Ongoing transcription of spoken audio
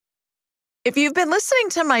If you've been listening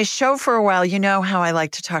to my show for a while, you know how I like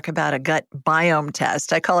to talk about a gut biome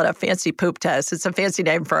test. I call it a fancy poop test. It's a fancy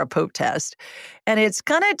name for a poop test. And it's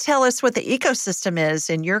going to tell us what the ecosystem is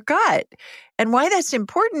in your gut. And why that's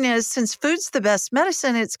important is since food's the best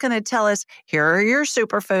medicine, it's going to tell us here are your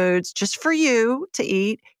superfoods just for you to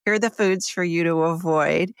eat. Here are the foods for you to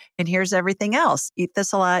avoid. And here's everything else. Eat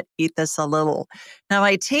this a lot, eat this a little. Now,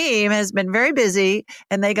 my team has been very busy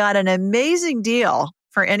and they got an amazing deal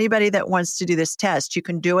for anybody that wants to do this test. You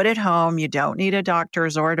can do it at home. You don't need a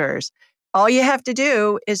doctor's orders. All you have to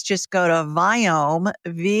do is just go to Viome,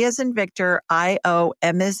 V as in Victor,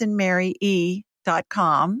 I-O-M as in Mary,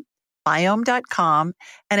 E.com, Viome.com.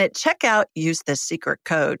 And at checkout, use the secret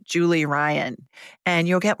code, Julie Ryan, and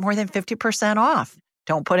you'll get more than 50% off.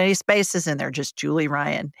 Don't put any spaces in there, just Julie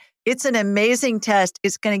Ryan. It's an amazing test.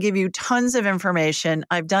 It's going to give you tons of information.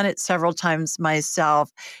 I've done it several times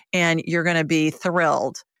myself, and you're going to be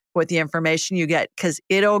thrilled with the information you get because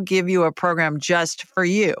it'll give you a program just for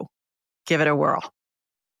you. Give it a whirl.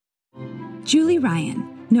 Julie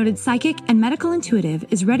Ryan, noted psychic and medical intuitive,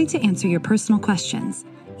 is ready to answer your personal questions,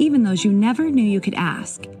 even those you never knew you could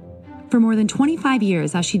ask. For more than 25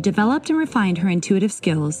 years, as she developed and refined her intuitive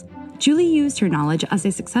skills, Julie used her knowledge as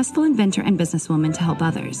a successful inventor and businesswoman to help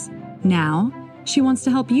others. Now, she wants to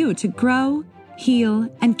help you to grow, heal,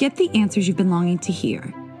 and get the answers you've been longing to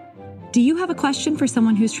hear. Do you have a question for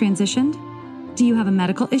someone who's transitioned? Do you have a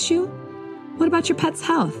medical issue? What about your pet's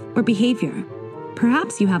health or behavior?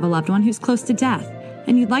 Perhaps you have a loved one who's close to death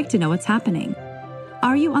and you'd like to know what's happening.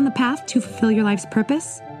 Are you on the path to fulfill your life's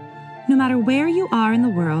purpose? No matter where you are in the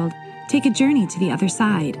world, take a journey to the other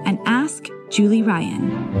side and ask Julie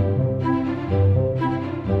Ryan.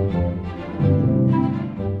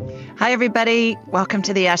 Hi, everybody. Welcome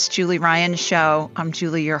to the Ask Julie Ryan Show. I'm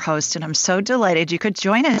Julie, your host, and I'm so delighted you could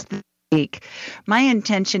join us this week. My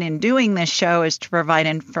intention in doing this show is to provide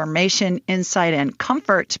information, insight, and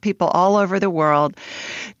comfort to people all over the world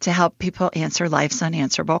to help people answer life's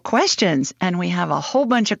unanswerable questions. And we have a whole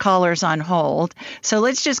bunch of callers on hold. So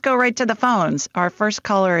let's just go right to the phones. Our first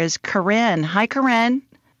caller is Corinne. Hi, Corinne.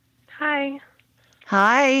 Hi.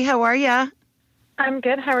 Hi, how are you? I'm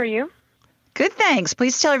good. How are you? Good, thanks.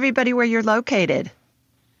 Please tell everybody where you're located.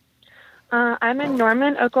 I'm in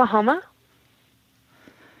Norman, Oklahoma.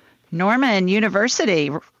 Norman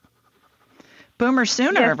University. Boomer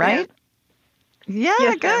Sooner, yes, right? Yeah,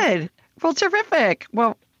 yes, good. Ma'am. Well, terrific.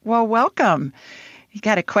 Well, welcome. You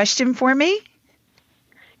got a question for me?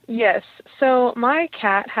 Yes. So my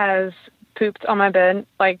cat has pooped on my bed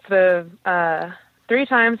like the 3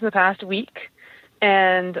 times in the past week.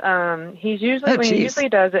 And he usually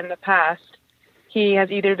does it in the past, he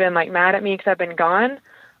has either been like mad at me because I've been gone,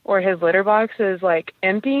 or his litter box is like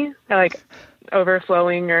empty, or, like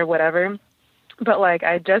overflowing or whatever. But like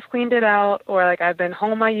I just cleaned it out, or like I've been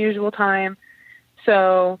home my usual time.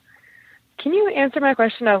 So can you answer my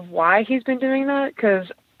question of why he's been doing that?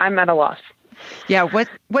 Because I'm at a loss. Yeah.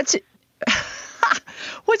 What's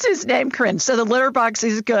his name, Corinne? So the litter box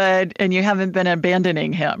is good, and you haven't been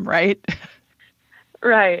abandoning him, right?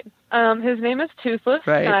 Right. His name is Toothless,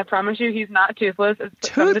 right. And I promise you he's not toothless. It's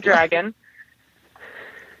from the dragon.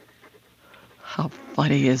 How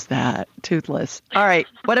funny is that? Toothless. All right.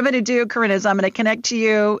 What I'm going to do, Corinne, is I'm going to connect to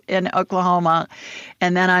you in Oklahoma,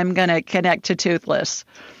 and then I'm going to connect to Toothless.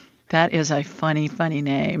 That is a funny, funny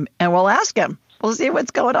name. And we'll ask him. We'll see what's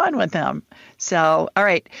going on with him. So, all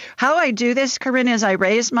right. How I do this, Corinne, is I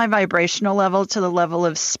raise my vibrational level to the level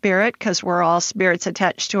of spirit, because we're all spirits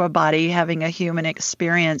attached to a body having a human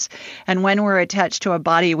experience. And when we're attached to a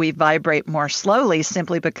body, we vibrate more slowly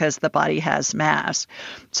simply because the body has mass.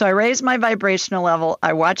 So I raise my vibrational level.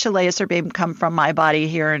 I watch a laser beam come from my body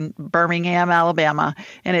here in Birmingham, Alabama,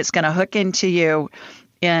 and it's going to hook into you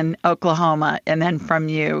in Oklahoma, and then from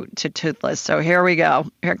you to Toothless. So here we go.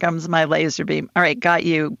 Here comes my laser beam. All right, got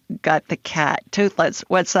you. Got the cat. Toothless,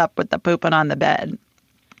 what's up with the pooping on the bed?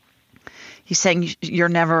 He's saying you're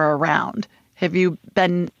never around. Have you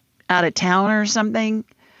been out of town or something?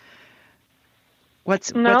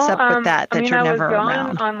 What's up with that you're never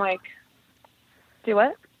around? On like, do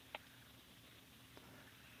what?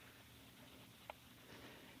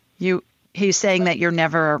 He's saying that you're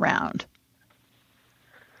never around.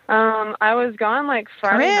 I was gone like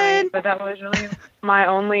Friday night, but that was really my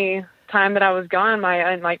only time that I was gone,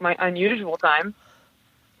 my unusual time.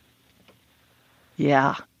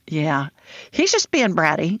 Yeah. He's just being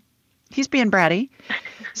bratty. He's being bratty.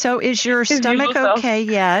 So is your stomach okay?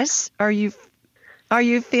 Yes. Are you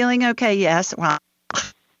feeling okay? Yes. Well,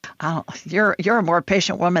 you're a more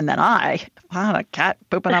patient woman than I. If I had a cat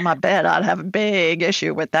pooping on my bed, I'd have a big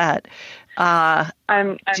issue with that.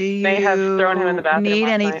 I may have thrown him in the bathroom. Need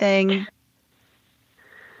last anything? Night.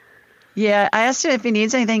 Yeah, I asked him if he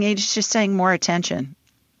needs anything. He's just saying more attention.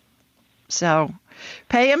 So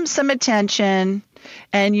pay him some attention,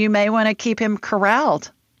 and you may want to keep him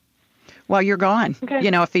corralled while you're gone. Okay.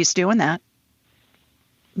 If he's doing that.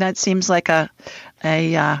 That seems like a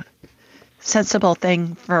sensible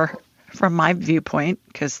thing from my viewpoint,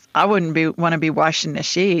 because I wouldn't want to be washing the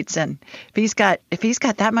sheets, and if he's got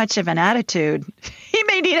that much of an attitude, he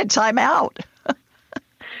may need a timeout.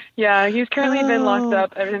 Yeah, he's currently been locked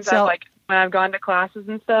up ever since when I've gone to classes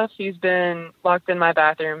and stuff. He's been locked in my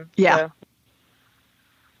bathroom. Yeah.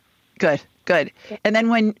 So. Good. And then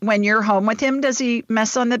when you're home with him, does he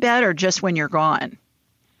mess on the bed, or just when you're gone?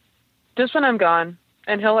 Just when I'm gone.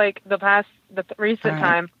 And he'll the recent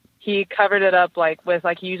time, he covered it up with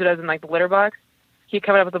he used it as in the litter box. He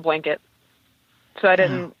covered it up with a blanket. So I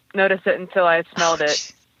didn't notice it until I smelled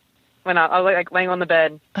it when I was laying on the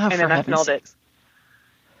bed, and then I smelled it.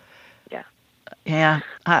 Yeah. Yeah.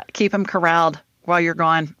 Keep him corralled while you're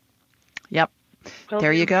gone. Yep.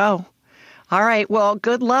 There you go. All right. Well,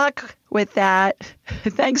 good luck with that.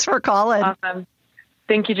 Thanks for calling. Awesome.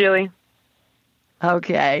 Thank you, Julie.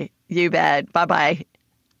 Okay. You bet. Bye-bye.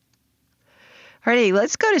 Alrighty,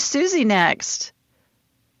 let's go to Susie next.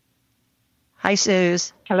 Hi,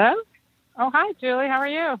 Suze. Hello? Oh, hi, Julie. How are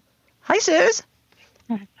you? Hi, Suze.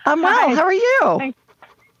 I'm well. Hi. How are you? Thanks.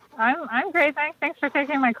 I'm great. Thanks for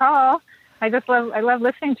taking my call. I love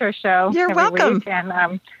listening to your show. You're every welcome. Week,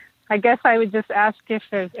 and I guess I would just ask if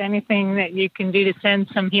there's anything that you can do to send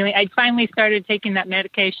some healing. I finally started taking that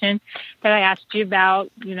medication that I asked you about,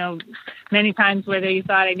 many times, whether you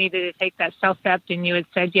thought I needed to take that CellCept, and you had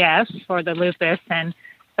said yes for the lupus. And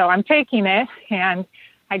so I'm taking it, and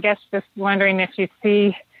I guess just wondering if you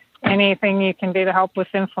see anything you can do to help with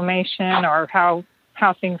inflammation, or how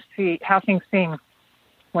things seem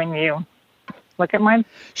when you look at my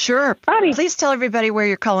Sure. body. Please tell everybody where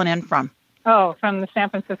you're calling in from. Oh, from the San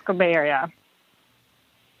Francisco Bay Area.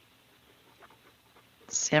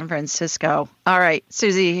 San Francisco. All right,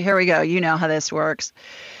 Susie, here we go. You know how this works.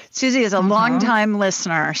 Susie is a long-time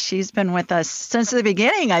listener. She's been with us since the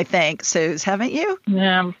beginning, I think, Suze, haven't you?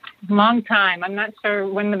 Yeah, long time. I'm not sure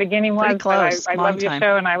when the beginning was, Pretty close. but I love your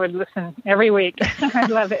show, and I would listen every week. I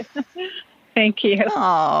love it. Thank you.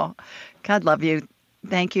 Oh, God love you.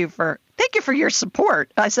 Thank you for your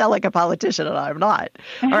support. I sound like a politician, and I'm not.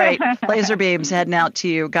 All right, laser beams heading out to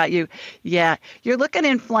you. Got you. Yeah, you're looking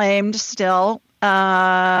inflamed still.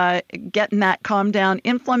 Getting that calmed down.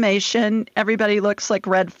 Inflammation. Everybody looks like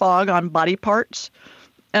red fog on body parts.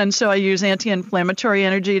 And so I use anti-inflammatory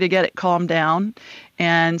energy to get it calmed down.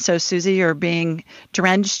 And so, Susie, you're being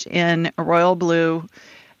drenched in royal blue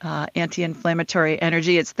anti-inflammatory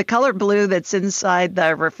energy. It's the color blue that's inside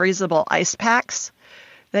the refreezable ice packs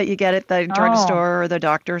that you get at the drugstore or the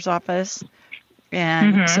doctor's office.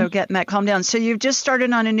 And so getting that calmed down. So you've just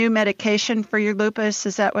started on a new medication for your lupus.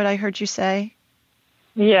 Is that what I heard you say?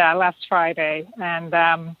 Yeah, last Friday. And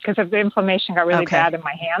because the inflammation got really bad in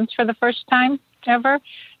my hands for the first time ever.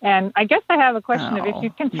 And I guess I have a question of if you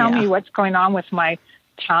can tell me what's going on with my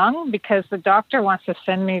tongue, because the doctor wants to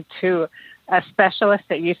send me to a specialist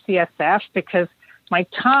at UCSF, because my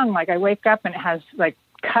tongue, I wake up and it has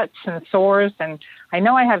cuts and sores, and I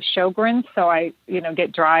know I have Sjogren's, so I,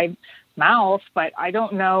 get dry mouth, but I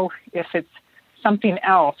don't know if it's something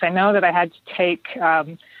else. I know that I had to take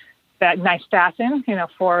that nystatin,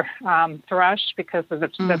 for thrush, because of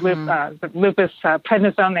the lupus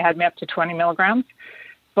prednisone. They had me up to 20 milligrams.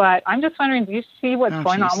 But I'm just wondering, do you see what's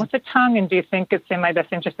going on with the tongue, and do you think it's in my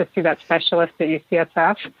best interest to see that specialist at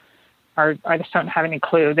UCSF? Or I just don't have any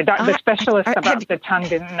clue. The specialist about the tongue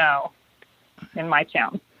didn't know in my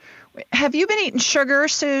town. Have you been eating sugar,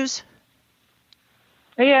 Suze?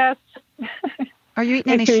 Yes. Are you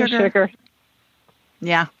eating any sugar?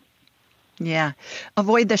 Yeah.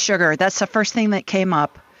 Avoid the sugar. That's the first thing that came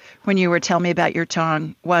up when you were telling me about your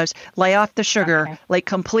tongue, was lay off the sugar,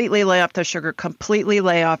 completely lay off the sugar, completely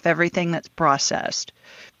lay off everything that's processed.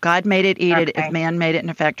 God made it, eat it. If man made it in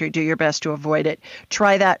a factory, do your best to avoid it.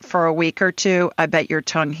 Try that for a week or two. I bet your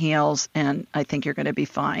tongue heals, and I think you're going to be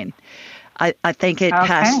fine. I think it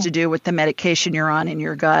has to do with the medication you're on in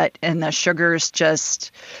your gut, and the sugars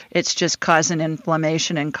it's just causing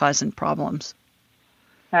inflammation and causing problems.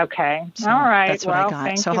 Okay. So all right. That's what I got.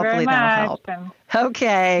 Thank so you hopefully very much. that'll help.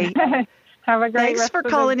 Okay. Have a great Thanks rest for of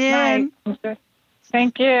calling the in. Night.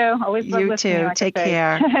 Thank you. Always love You listening, too. like I Take say.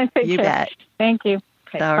 care. You bet. Thank you.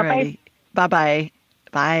 Okay. All Bye-bye. right. Bye-bye.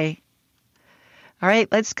 Bye. All right.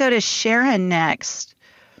 Let's go to Sharon next.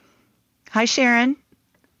 Hi, Sharon.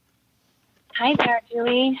 Hi there,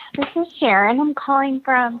 Julie. This is Sharon. I'm calling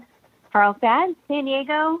from Carlsbad, San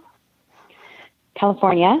Diego,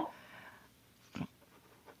 California.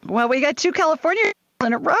 Well, we got 2 California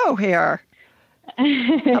in a row here.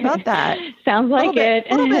 How about that? Sounds like it.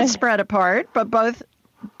 A little bit spread apart, but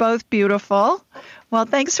both beautiful. Well,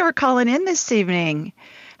 thanks for calling in this evening.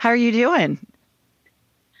 How are you doing?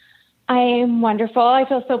 I'm wonderful. I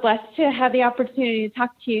feel so blessed to have the opportunity to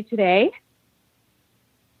talk to you today.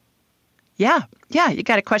 Yeah. You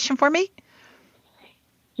got a question for me?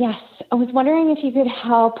 Yes. I was wondering if you could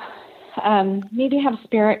help maybe have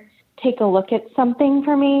Spirit take a look at something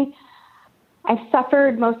for me. I've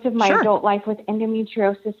suffered most of my adult life with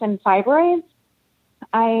endometriosis and fibroids.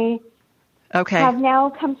 I have now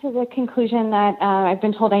come to the conclusion that I've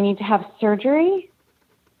been told I need to have surgery.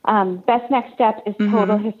 Best next step is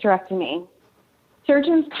total hysterectomy.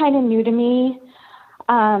 Surgeon's kind of new to me.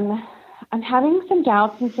 I'm having some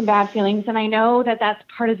doubts and some bad feelings, and I know that that's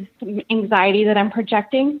part of the anxiety that I'm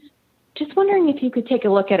projecting. Just wondering if you could take a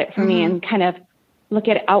look at it for me and kind of look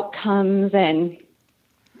at outcomes and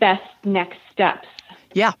best next steps.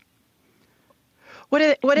 Yeah. What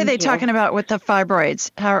are they talking about with the fibroids?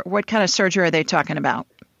 What kind of surgery are they talking about?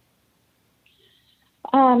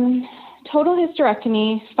 Total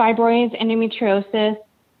hysterectomy, fibroids, endometriosis,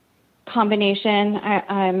 combination.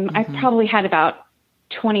 I've probably had about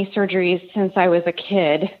 20 surgeries since I was a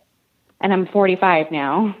kid, and I'm 45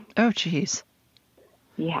 now. Oh, geez.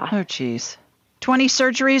 Yeah. Oh, geez. 20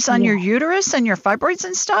 surgeries on your uterus and your fibroids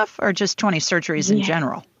and stuff, or just 20 surgeries in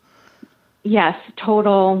general? Yes,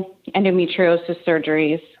 total endometriosis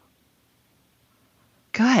surgeries.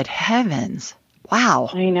 Good heavens. Wow.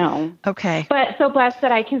 I know. Okay. But so blessed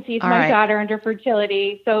that I conceived my daughter under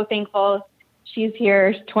fertility. So thankful she's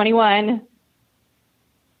here, 21.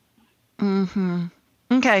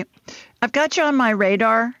 Okay. I've got you on my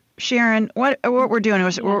radar, Sharon. What we're doing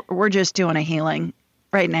is we're just doing a healing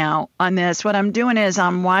right now on this. What I'm doing is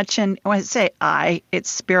I'm watching, when I say it's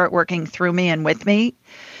Spirit working through me and with me.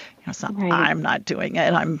 It's not, I'm not doing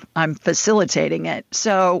it. I'm facilitating it.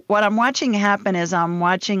 So what I'm watching happen is I'm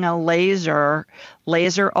watching a laser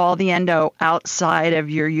all the endo outside of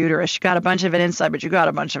your uterus. You got a bunch of it inside, but you got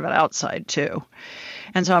a bunch of it outside too.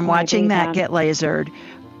 And so I'm watching that get lasered.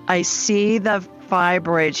 I see the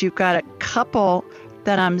fibroids. You've got a couple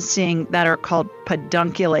that I'm seeing that are called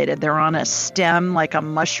pedunculated. They're on a stem like a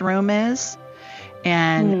mushroom is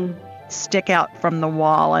and stick out from the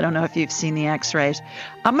wall. I don't know if you've seen the x-rays.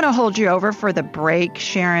 I'm going to hold you over for the break,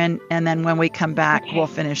 Sharon, and then when we come back, we'll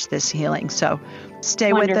finish this healing. So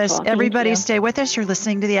stay with us. Everybody stay with us. You're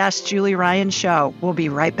listening to the Ask Julie Ryan Show. We'll be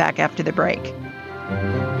right back after the break.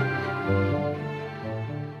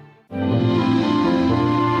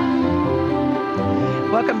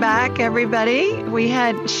 Welcome back, everybody. We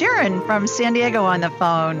had Sharon from San Diego on the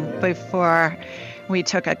phone before we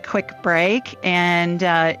took a quick break. And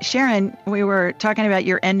Sharon, we were talking about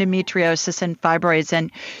your endometriosis and fibroids,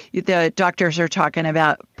 and the doctors are talking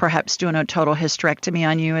about perhaps doing a total hysterectomy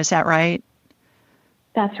on you. Is that right?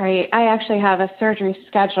 That's right. I actually have a surgery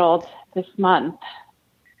scheduled this month.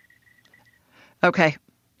 Okay.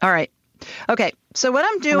 All right. Okay. So what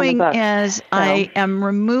I'm doing is I am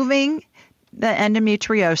removing the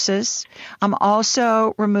endometriosis. I'm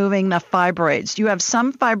also removing the fibroids. You have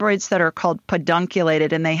some fibroids that are called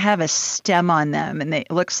pedunculated, and they have a stem on them, and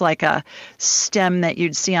it looks like a stem that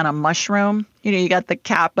you'd see on a mushroom. You know, you got the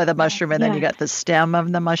cap of the mushroom, and then you got the stem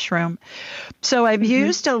of the mushroom. So I've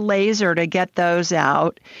used a laser to get those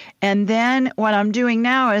out. And then what I'm doing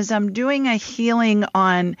now is I'm doing a healing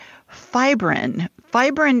on fibrin.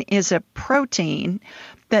 Fibrin is a protein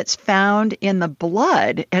that's found in the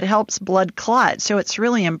blood. It helps blood clot, so it's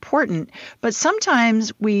really important. But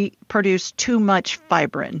sometimes we produce too much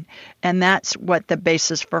fibrin, and that's what the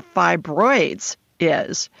basis for fibroids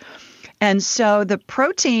is. And so the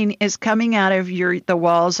protein is coming out of the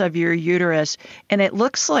walls of your uterus, and it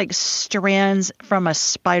looks like strands from a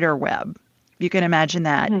spider web. You can imagine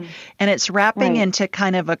that. And it's wrapping into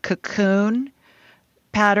kind of a cocoon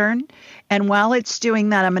pattern. And while it's doing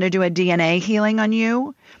that, I'm going to do a DNA healing on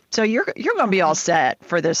you. So you're going to be all set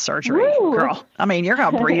for this surgery, girl. I mean, you're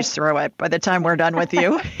going to breeze through it by the time we're done with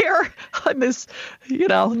you here on this,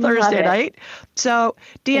 Thursday night. So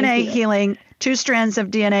DNA healing, 2 strands of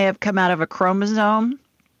DNA have come out of a chromosome.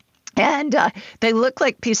 And they look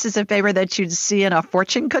like pieces of paper that you'd see in a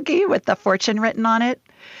fortune cookie with the fortune written on it.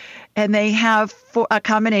 And they have a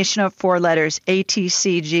combination of 4 letters,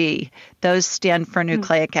 ATCG. Those stand for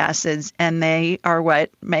nucleic acids, and they are what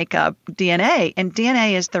make up DNA. And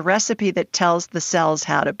DNA is the recipe that tells the cells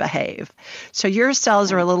how to behave. So your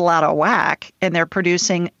cells are a little out of whack, and they're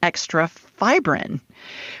producing extra fibrin,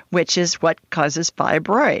 which is what causes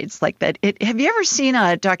fibroids. Like that. Have you ever seen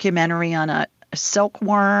a documentary on a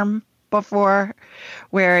silkworm before,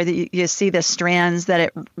 where you see the strands that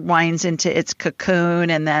it winds into its cocoon,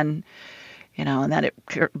 and then and then it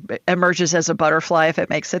emerges as a butterfly if it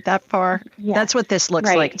makes it that far? Yes. That's what this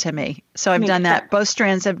looks like to me. So I've done that. Both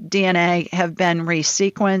strands of DNA have been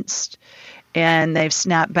resequenced, and they've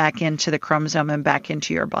snapped back into the chromosome and back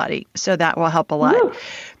into your body. So that will help a lot.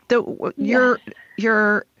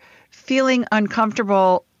 You're feeling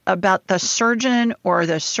uncomfortable about the surgeon or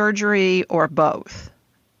the surgery or both?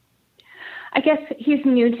 I guess he's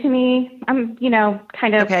new to me. I'm,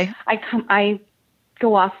 kind of, okay. I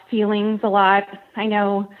go off feelings a lot. I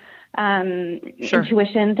know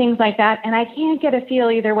intuition, things like that. And I can't get a feel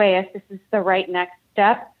either way if this is the right next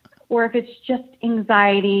step or if it's just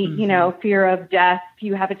anxiety, fear of death.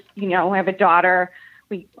 You have I have a daughter.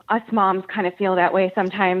 Us moms kind of feel that way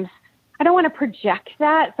sometimes. I don't want to project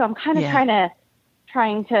that. So I'm kind of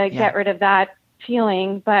trying to get rid of that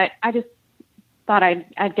feeling, but I just thought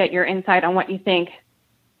I'd get your insight on what you think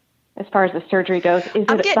as far as the surgery goes. I'm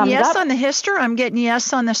getting yes on the history. I'm getting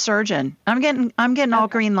yes on the surgeon. I'm getting all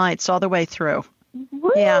green lights all the way through.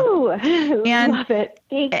 Woo! Yeah. And, love it.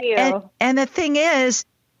 Thank you. And the thing is,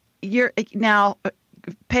 now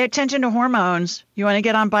pay attention to hormones. You want to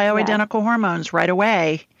get on bioidentical hormones right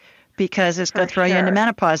away, because it's going to throw you into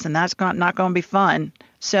menopause, and that's not going to be fun.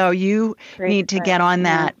 So you need to get on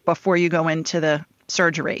that before you go into the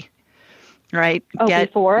surgery. Right?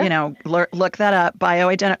 Before? Look that up,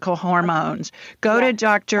 bioidentical hormones. Go to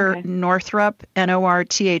Dr. Northrup,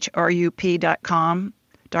 NORTHRUP.com,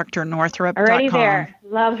 drnorthrup.com. Already there.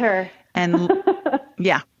 Love her. And all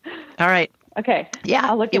right. Okay. Yeah,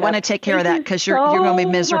 I'll look you want to take care of that, because you're going to be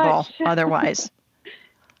miserable otherwise.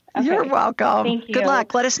 Okay. You're welcome. Thank you. Good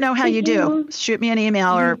luck. Let us know how you do. Shoot me an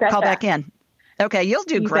email or call back in. Okay, you'll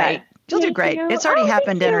do great. You'll do great. It's already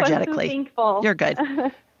happened energetically. I'm so thankful. You're good.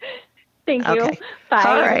 Thank you. Okay. Bye.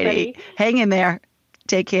 All righty. Hang in there.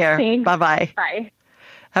 Take care. Thanks. Bye-bye. Bye.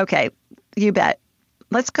 Okay. You bet.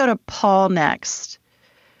 Let's go to Paul next.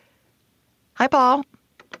 Hi, Paul.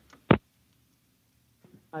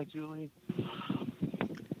 Hi, Julie.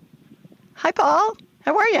 Hi, Paul.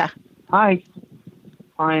 How are you? Hi.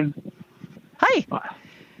 Fine. Hi.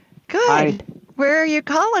 Good. Hi. Where are you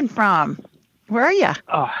calling from? Where are you?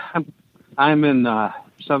 I'm in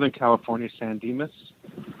Southern California, San Dimas,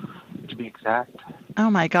 to be exact. Oh,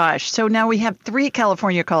 my gosh. So now we have 3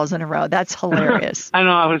 California calls in a row. That's hilarious. I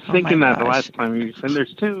know. I was thinking that the last time you said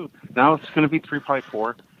there's 2. Now it's going to be 3, probably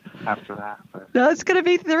 4 after that. But. No, it's going to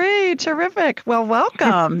be 3. Terrific. Well,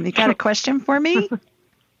 welcome. You got a question for me?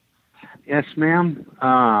 Yes, ma'am.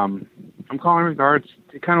 I'm calling in regards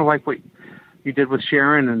to kind of like what you did with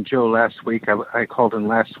Sharon and Joe last week. I called in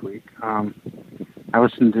last week. I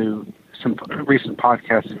listened to some recent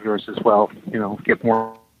podcasts of yours as well, get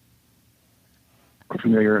more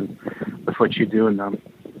familiar with what you do, and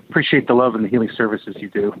appreciate the love and the healing services you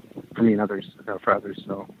do for me and others, for others.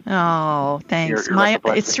 So. Oh, thanks.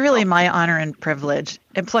 It's really my honor and privilege,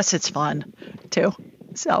 and plus it's fun too.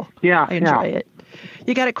 So I enjoy it.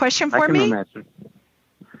 You got a question for me? I can imagine.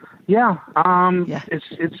 Yeah.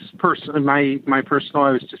 It's personal. My personal.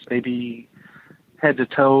 I was just maybe head to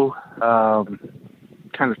toe.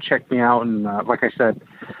 Kind of check me out, and like I said,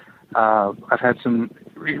 I've had some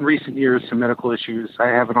in recent years some medical issues. I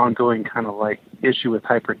have an ongoing kind of like issue with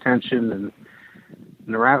hypertension and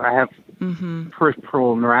I have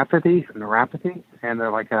peripheral neuropathy, and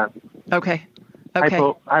they're like a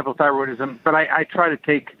hypothyroidism. But I try to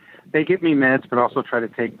take. They give me meds, but also try to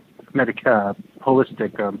take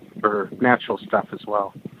holistic or natural stuff as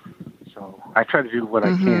well. So I try to do what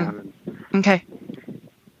I can. Okay.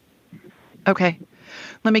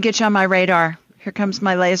 Let me get you on my radar. Here comes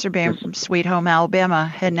my laser beam from Sweet Home, Alabama,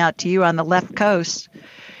 heading out to you on the left coast.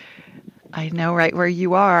 I know right where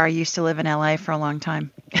you are. I used to live in L.A. for a long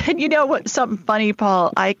time. And you know what? Something funny,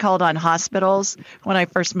 Paul. I called on hospitals. When I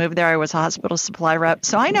first moved there, I was a hospital supply rep.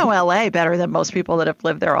 So I know L.A. better than most people that have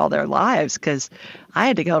lived there all their lives, because I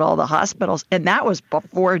had to go to all the hospitals. And that was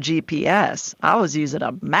before GPS. I was using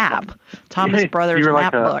a map, Thomas Brothers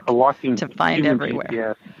map book, to find everywhere.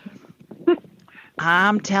 GPS.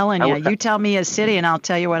 I'm telling you. You tell me a city, and I'll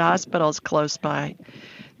tell you what hospital's close by.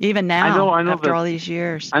 Even now, I know after all these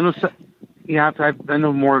years. I know. Yeah, I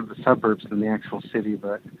know more of the suburbs than the actual city,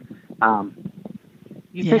 but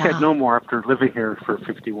think I'd know more after living here for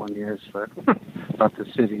 51 years, but about the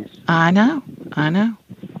cities. I know.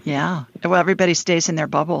 Yeah. Well, everybody stays in their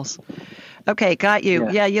bubbles. Okay, got you.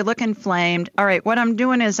 Yeah, you look inflamed. All right, what I'm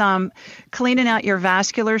doing is cleaning out your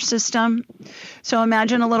vascular system. So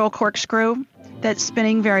imagine a little corkscrew that's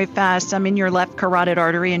spinning very fast. I'm in your left carotid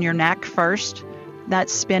artery in your neck first.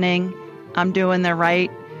 That's spinning. I'm doing the right.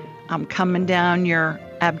 I'm coming down your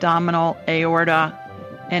abdominal aorta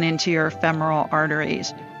and into your femoral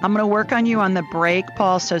arteries. I'm going to work on you on the break,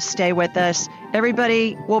 Paul, so stay with us.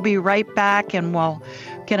 Everybody, we'll be right back, and we'll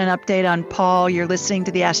get an update on Paul. You're listening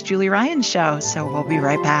to the Ask Julie Ryan Show, so we'll be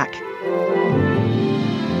right back.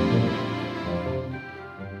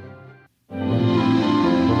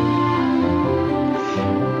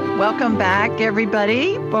 Welcome back,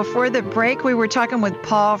 everybody. Before the break, we were talking with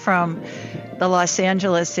Paul from the Los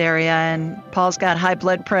Angeles area, and Paul's got high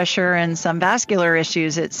blood pressure and some vascular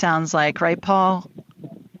issues, it sounds like, right, Paul?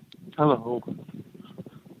 Hello.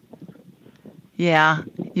 Yeah,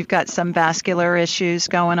 you've got some vascular issues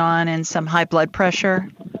going on and some high blood pressure.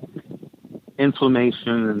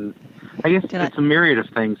 Inflammation, and I guess it's a myriad of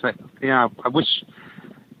things. I wish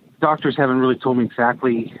doctors haven't really told me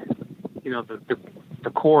exactly,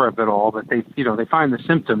 the core of it all, but they find the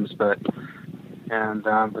symptoms, but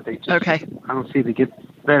they just, okay. I don't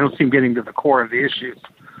seem getting to the core of the issues,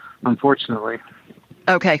 unfortunately.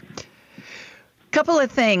 Okay. Couple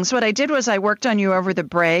of things. What I did was I worked on you over the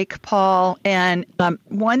break, Paul, and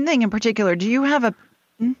one thing in particular, do you have a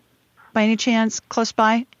pen by any chance close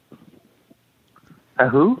by? A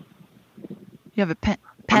who? You have a pen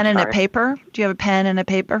and a paper? Do you have a pen and a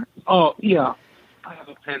paper? Oh, yeah. I have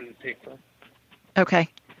a pen and paper. Okay.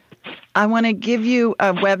 I want to give you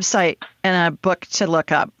a website and a book to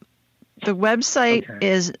look up. The website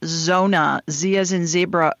is Zona, Z as in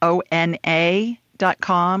zebra, ONA.com.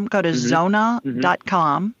 Go to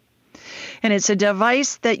Zona.com. And it's a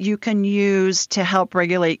device that you can use to help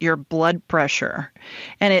regulate your blood pressure.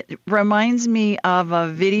 And it reminds me of a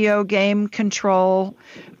video game control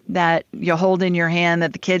that you hold in your hand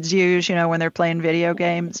that the kids use, when they're playing video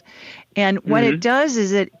games. And what it does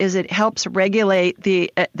is it helps regulate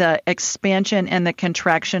the expansion and the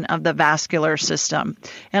contraction of the vascular system.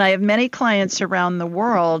 And I have many clients around the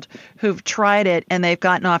world who've tried it and they've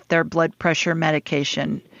gotten off their blood pressure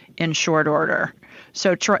medication in short order.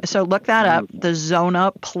 So look that up, the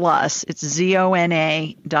Zona Plus. It's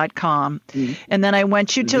ZONA.com. And then I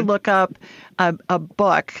want you to look up a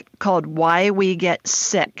book called Why We Get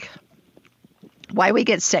Sick. Why We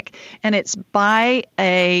Get Sick. And it's by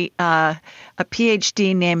a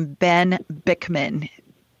PhD named Ben Bikman.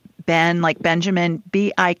 Ben, like Benjamin,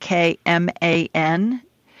 Bikman.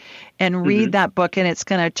 And read that book, and it's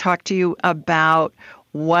going to talk to you about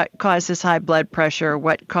what causes high blood pressure,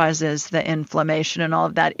 what causes the inflammation and all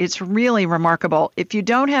of that. It's really remarkable. If you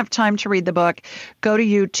don't have time to read the book, go to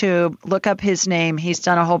YouTube, look up his name. He's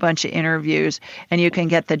done a whole bunch of interviews, and you can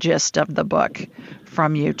get the gist of the book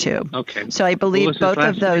from YouTube. Okay. So I believe both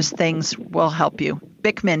of those things will help you.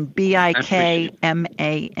 Bikman, Bikman,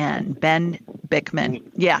 Ben Bikman.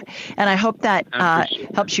 Yeah. And I hope that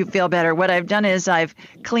helps you feel better. What I've done is I've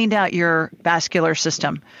cleaned out your vascular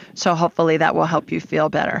system. So hopefully that will help you feel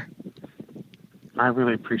better. I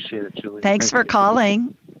really appreciate it, Julie. Thanks for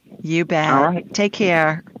calling. You bet. All right. Take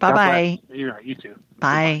care. Bye-bye. You're right. You too.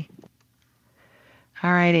 Bye.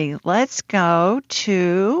 All righty. Let's go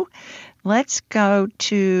to,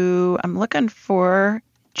 I'm looking for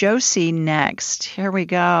Josie next. Here we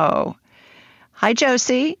go. Hi,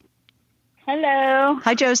 Josie. Hello.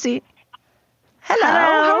 Hi, Josie. Hello.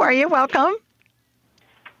 How are you? Welcome.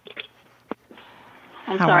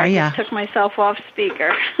 I'm sorry. I just took myself off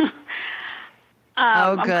speaker. Good.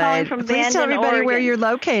 I'm calling from Please tell everybody Oregon. where you're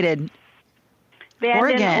located.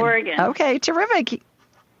 Bandon, Oregon. Okay, terrific.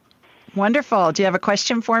 Wonderful. Do you have a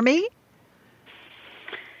question for me?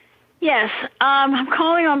 Yes. I'm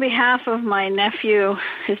calling on behalf of my nephew.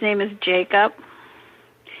 His name is Jacob.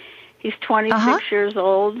 He's 26 years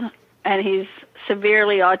old, and he's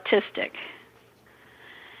severely autistic.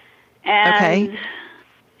 And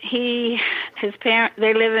his parents,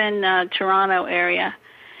 they live in Toronto area,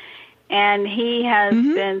 and he has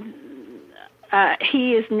been,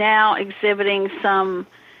 he is now exhibiting some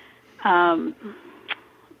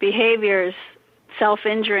behaviors,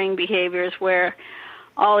 self-injuring behaviors, where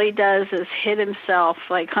all he does is hit himself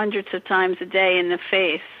like hundreds of times a day in the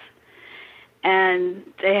face. And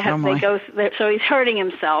so he's hurting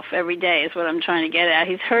himself every day is what I'm trying to get at.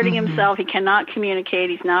 He's hurting himself. He cannot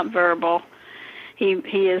communicate. He's not verbal. He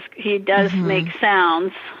does make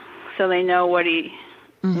sounds, so they know how he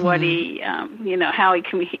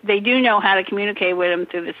they do know how to communicate with him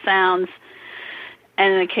through the sounds.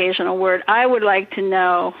 and an occasional word. I would like to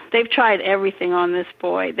know, they've tried everything on this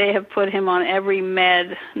boy. They have put him on every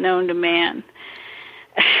med known to man.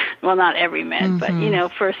 Well, not every med, but,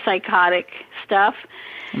 for psychotic stuff.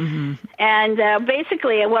 Mm-hmm. And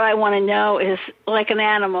basically what I want to know is, like an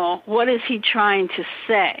animal, what is he trying to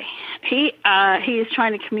say? He is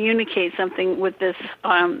trying to communicate something with this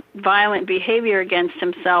violent behavior against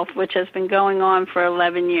himself, which has been going on for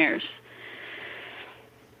 11 years.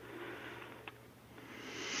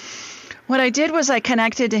 What I did was I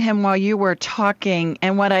connected to him while you were talking,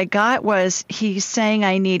 and what I got was he's saying,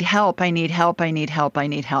 I need help, I need help, I need help, I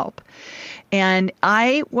need help. And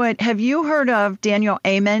have you heard of Daniel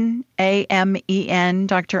Amen, A-M-E-N,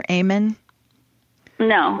 Dr. Amen?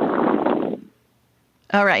 No.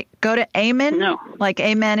 All right, go to Amen, like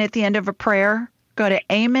amen at the end of a prayer. Go to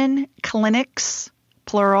amenclinics,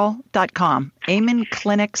 plural.com,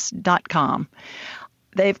 amenclinics.com.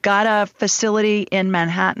 They've got a facility in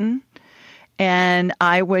Manhattan, and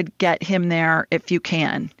I would get him there if you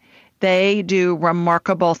can. They do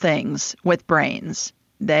remarkable things with brains.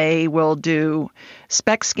 They will do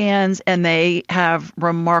SPECT scans, and they have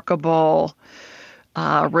remarkable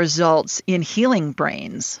results in healing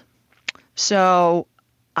brains. So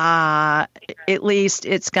at least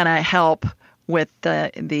it's going to help with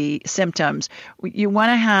the symptoms. You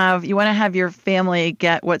want to have your family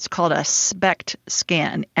get what's called a SPECT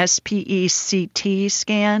scan, S-P-E-C-T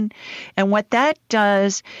scan. And what that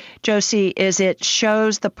does, Josie, is it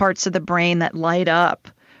shows the parts of the brain that light up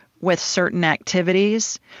with certain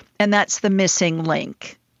activities, and that's the missing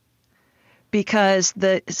link. Because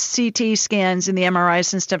the CT scans and the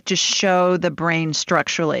MRIs and stuff just show the brain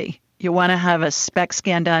structurally. You want to have a SPECT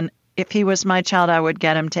scan done. If he was my child, I would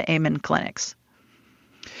get him to Amen Clinics.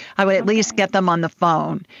 I would at least get them on the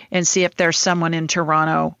phone and see if there's someone in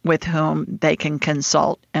Toronto with whom they can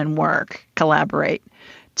consult and collaborate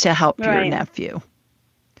to help your nephew.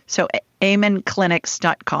 So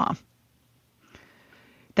amenclinics.com.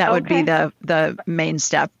 That would be the main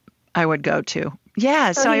step I would go to.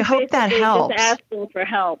 Yeah, so I hope that helps. Just asking for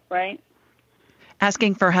help, right?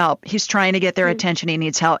 Asking for help. He's trying to get their attention. He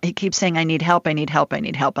needs help. He keeps saying, I need help, I need help, I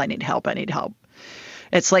need help, I need help, I need help.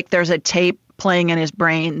 It's like there's a tape playing in his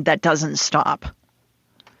brain that doesn't stop.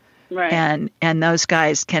 Right. And those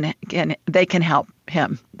guys can help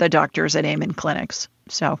him, the doctors at Amen Clinics.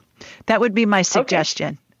 So that would be my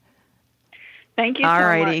suggestion. Okay. Thank you so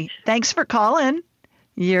Alrighty. much. Thanks for calling.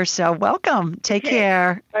 You're so welcome. Take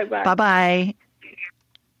care. Bye-bye. Bye-bye.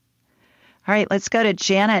 All right, let's go to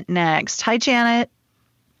Janet next. Hi, Janet.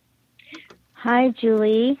 Hi,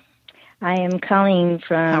 Julie. I am calling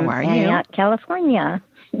from Antioch, California.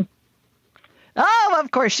 Oh,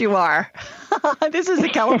 of course you are. This is a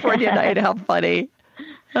California night. How funny.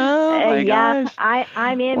 Oh, my gosh.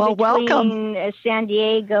 I'm in between San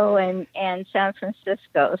Diego and San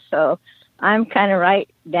Francisco, so I'm kind of right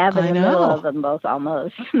dab in the middle of them both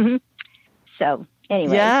almost. So,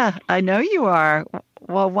 anyway. Yeah, I know you are.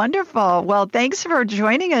 Well, wonderful. Well, thanks for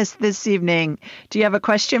joining us this evening. Do you have a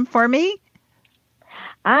question for me?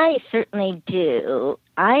 I certainly do.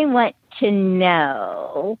 I want to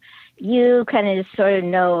know, you kind of sort of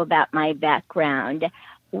know about my background.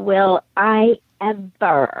 Will I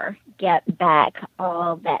ever get back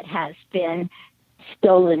all that has been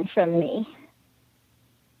stolen from me?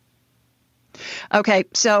 Okay,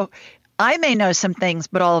 so I may know some things,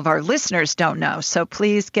 but all of our listeners don't know. So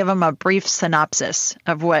please give them a brief synopsis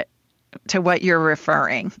of what you're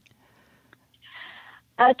referring.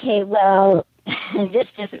 Okay, well, this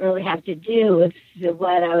doesn't really have to do with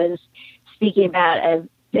what I was speaking about of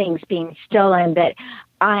things being stolen, but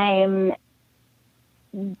I'm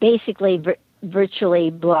basically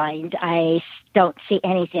virtually blind. I don't see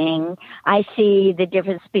anything. I see the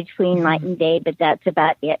difference between night and day, but that's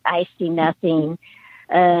about it. I see nothing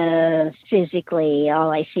physically.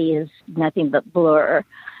 All I see is nothing but blur.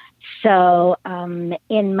 So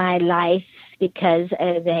in my life, because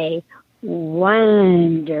of a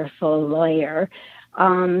wonderful lawyer,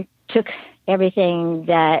 took everything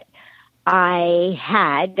that I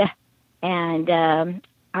had, and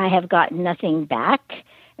I have gotten nothing back.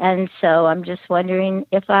 And so I'm just wondering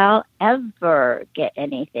if I'll ever get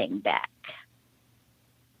anything back.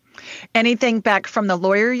 Anything back from the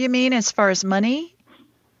lawyer, you mean, as far as money?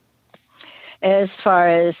 As far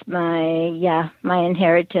as my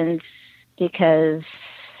inheritance, because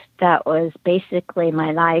that was basically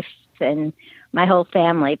my life, and my whole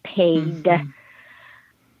family paid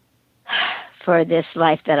for this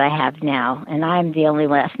life that I have now, and I'm the only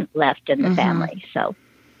one left in the family. So,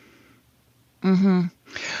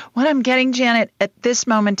 what I'm getting, Janet, at this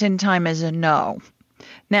moment in time is a no.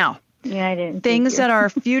 Now, Yeah, I didn't. Things that are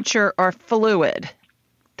future are fluid.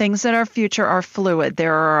 Things that are future are fluid.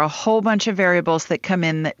 There are a whole bunch of variables that come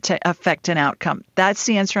in to affect an outcome. That's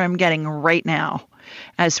the answer I'm getting right now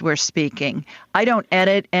as we're speaking. I don't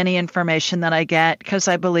edit any information that I get because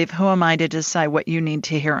I believe, who am I to decide what you need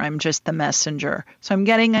to hear? I'm just the messenger. So I'm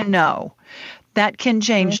getting a no. That can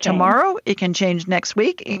change tomorrow. It can change next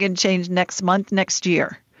week. It can change next month, next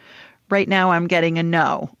year. Right now I'm getting a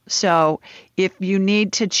no. So if you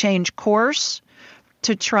need to change course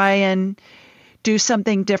to try and do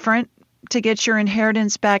something different to get your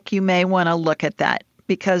inheritance back, you may want to look at that,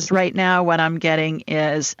 because right now what I'm getting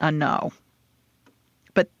is a no.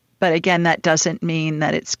 But again, that doesn't mean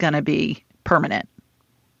that it's going to be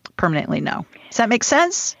permanently no. Does that make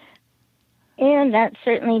sense? And that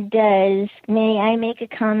certainly does. May I make a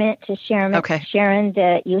comment to Sharon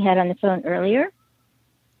that you had on the phone earlier?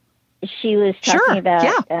 She was talking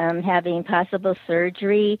about having possible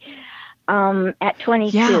surgery. At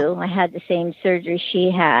 22, I had the same surgery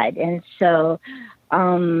she had. And so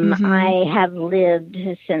I have lived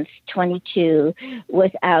since 22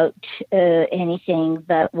 without anything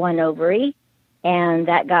but one ovary. And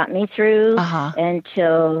that got me through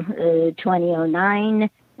until 2009.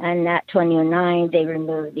 And that 2009, they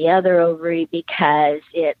removed the other ovary because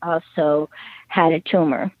it also had a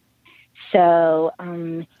tumor. So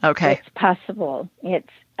it's possible. It's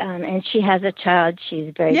and she has a child.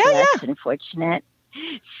 She's very blessed and fortunate.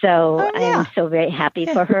 So I'm so very happy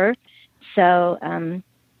for her. So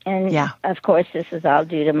of course, this is all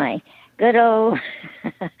due to my good old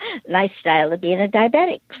lifestyle of being a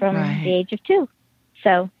diabetic from the age of 2.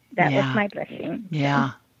 So that was my blessing.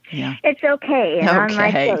 Yeah. It's okay. And on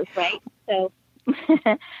my clothes, right? So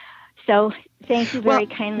so thank you very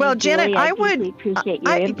kindly. Well, Janet, Julie. I would appreciate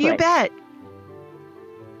your input.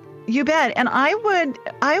 You bet. And I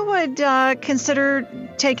would consider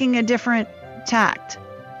taking a different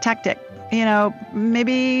tactic. You know,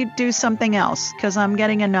 maybe do something else, because I'm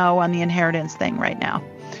getting a no on the inheritance thing right now.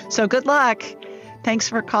 So good luck. Thanks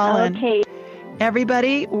for calling. Okay.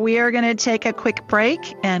 Everybody, we are going to take a quick break,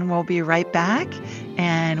 and we'll be right back,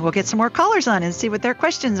 and we'll get some more callers on and see what their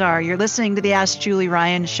questions are. You're listening to the Ask Julie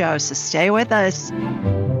Ryan Show, so stay with us.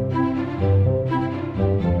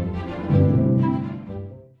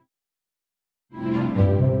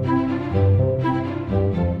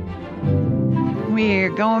 We're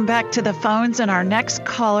going back to the phones, and our next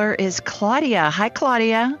caller is Claudia. Hi,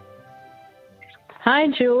 Claudia. Hi,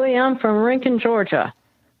 Julie. I'm from Rincon, Georgia.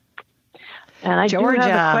 And I do have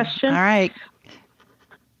a question. All right.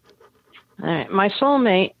 My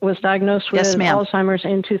soulmate was diagnosed with Alzheimer's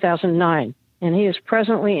in 2009, and he is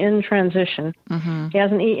presently in transition. He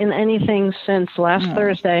hasn't eaten anything since last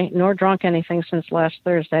Thursday, nor drunk anything since last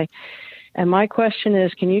Thursday. And my question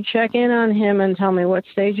is, can you check in on him and tell me what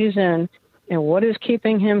stage he's in and what is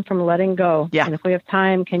keeping him from letting go? Yeah. And if we have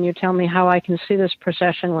time, can you tell me how I can see this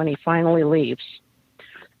procession when he finally leaves?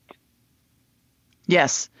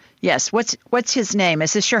 Yes. What's his name?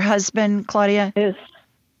 Is this your husband, Claudia?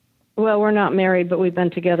 Well, we're not married, but we've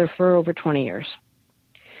been together for over 20 years.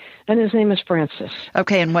 And his name is Francis.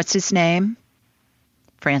 Okay, and what's his name?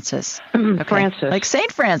 Francis. Okay. Francis. Like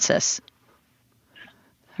Saint Francis.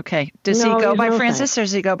 Okay. Does he go by Francis, or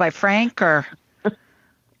does he go by Frank, or?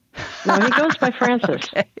 No, he goes by Francis.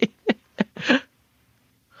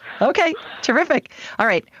 Okay, terrific. All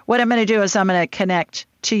right, what I'm going to do is I'm going to connect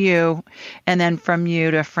to you, and then from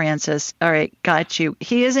you to Francis. All right, got you.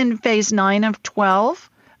 He is in phase 9 of 12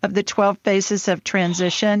 of the 12 phases of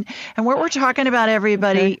transition. And what we're talking about,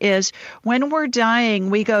 everybody, is when we're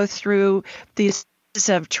dying, we go through these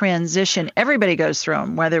of transition. Everybody goes through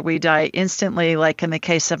them, whether we die instantly, like in the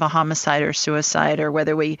case of a homicide or suicide, or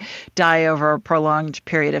whether we die over a prolonged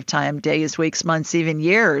period of time, days, weeks, months, even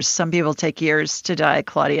years. Some people take years to die,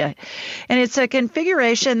 Claudia. And it's a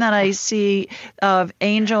configuration that I see of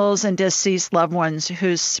angels and deceased loved ones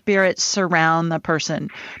whose spirits surround the person.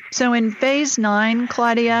 So in phase 9,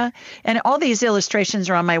 Claudia, and all these illustrations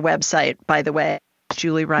are on my website, by the way,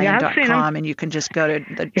 julieryan.com, and you can just go to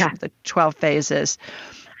the 12 phases.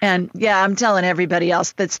 And I'm telling everybody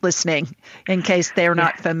else that's listening in case they're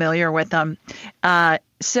not familiar with them.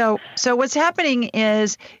 So what's happening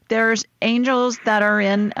is there's angels that are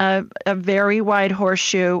in a very wide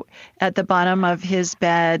horseshoe at the bottom of his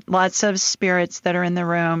bed, lots of spirits that are in the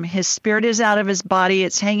room. His spirit is out of his body.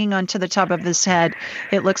 It's hanging onto the top of his head.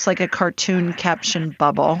 It looks like a cartoon caption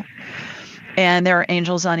bubble. And there are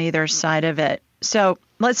angels on either side of it. So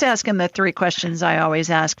let's ask him the 3 questions I always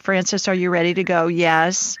ask. Francis, are you ready to go?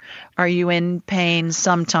 Yes. Are you in pain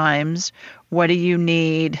sometimes? What do you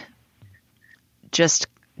need just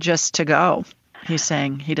to go? He's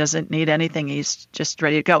saying he doesn't need anything. He's just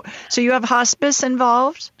ready to go. So you have hospice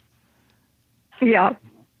involved? Yeah.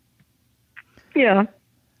 Yeah.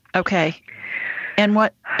 Okay. And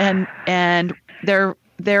what? And they're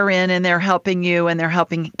in and they're helping you and they're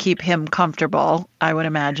helping keep him comfortable, I would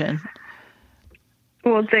imagine.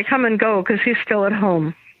 Well, they come and go because he's still at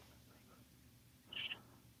home.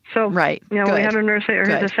 So, right. We had a nurse here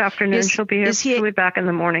this afternoon. She'll be here. She'll be back in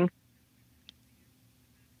the morning.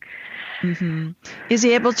 Mm-hmm. Is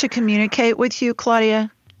he able to communicate with you,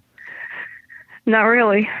 Claudia? Not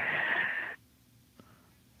really.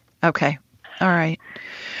 Okay. All right.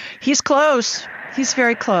 He's close. He's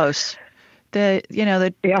very close. I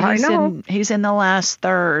know. He's in the last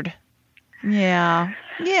third. Yeah.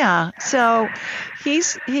 Yeah. So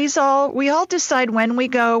we all decide when we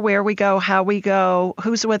go, where we go, how we go,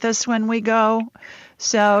 who's with us when we go.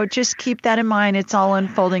 So just keep that in mind. It's all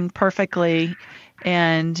unfolding perfectly.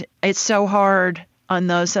 And it's so hard on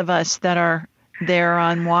those of us that are there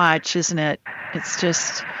on watch, isn't it? It's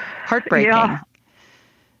just heartbreaking.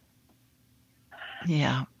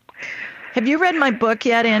 Yeah. Have you read my book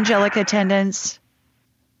yet, Angelic Attendants?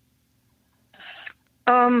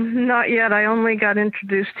 Not yet. I only got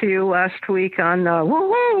introduced to you last week on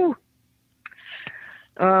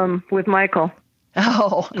with Michael.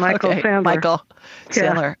 Oh, Michael okay. Sandler. Michael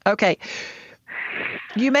Sandler. Okay.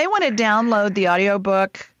 You may want to download the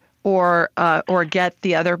audiobook or get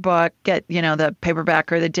the other book, get the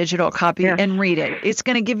paperback or the digital copy and read it. It's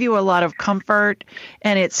going to give you a lot of comfort,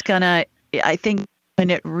 and it's going to, I think,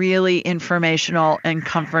 find it really informational and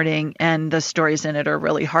comforting, and the stories in it are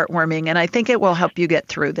really heartwarming, and I think it will help you get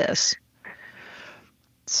through this.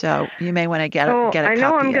 So you may want to get a copy of that. I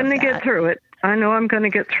know I'm going to get through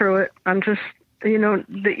it. I'm just,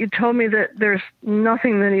 that you told me that there's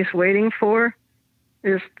nothing that he's waiting for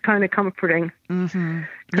is kind of comforting. Mm-hmm.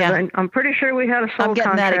 Yeah. I'm pretty sure we had a soul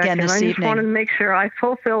contract, that again this and I just evening. wanted to make sure I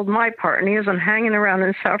fulfilled my part, and he isn't hanging around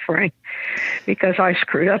and suffering because I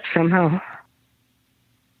screwed up somehow.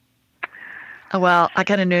 Well, I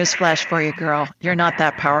got a news flash for you, girl. You're not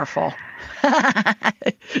that powerful.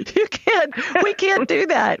 We can't do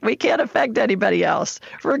that. We can't affect anybody else,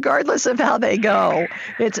 regardless of how they go.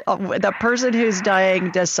 It's the person who's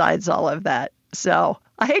dying decides all of that. So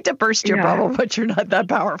I hate to burst your bubble, but you're not that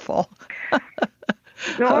powerful.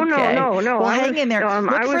 No. Well, hang in there.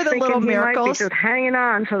 Look for the little miracles. Might be just hanging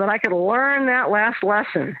on so that I could learn that last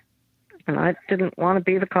lesson. And I didn't want to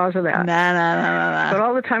be the cause of that. No. But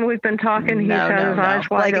all the time we've been talking, he's had his eyes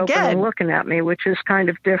wide open and looking at me, which is kind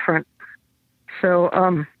of different. So,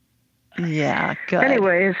 yeah, good.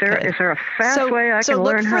 Anyway, is there a fast way I can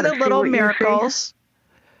learn how to see what you see? So look for the little miracles.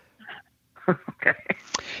 Okay.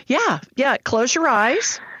 Yeah. Close your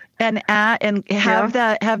eyes and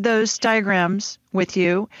have those diagrams with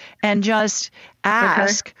you, and just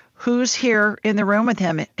ask who's here in the room with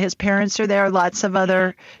him. His parents are there, lots of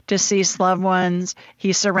other deceased loved ones.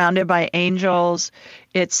 He's surrounded by angels.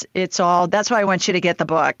 It's all. That's why I want you to get the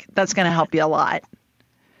book. That's going to help you a lot.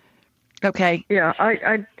 Okay. Yeah,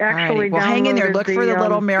 I actually hang in there. Look for the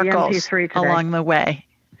little miracles along the way.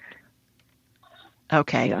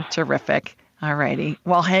 Okay, terrific. All righty.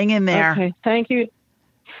 Well, hang in there. Okay, thank you.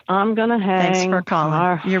 I'm going to hang. Thanks for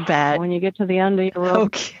calling. You're bad. When you get to the end of your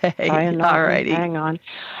rope. Okay. All righty. Hang on.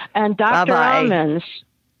 And Dr. Ammons,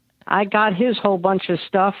 I got his whole bunch of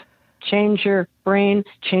stuff. Change your brain,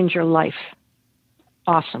 change your life.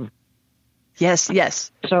 Awesome. Yes.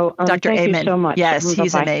 So, Dr. Thank Amen. you so much. Yes,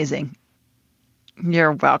 he's Bye-bye. amazing.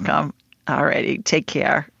 You're welcome. All righty. Take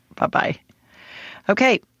care. Bye-bye.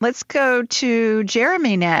 Okay, let's go to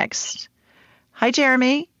Jeremy next. Hi,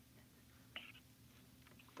 Jeremy.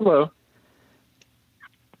 Hello.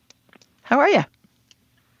 How are you?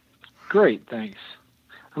 Great, thanks.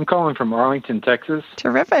 I'm calling from Arlington, Texas.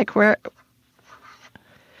 Terrific. Where?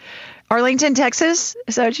 Arlington, Texas?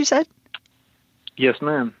 Is that what you said? Yes,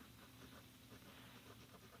 ma'am.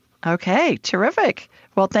 Okay, terrific.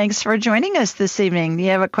 Well, thanks for joining us this evening. Do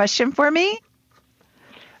you have a question for me?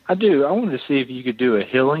 I do. I wanted to see if you could do a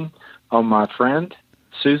healing on my friend,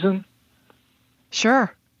 Susan.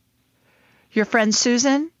 Sure. Your friend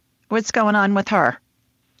Susan? What's going on with her?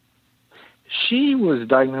 She was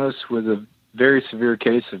diagnosed with a very severe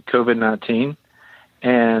case of COVID-19,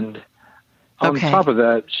 and on top of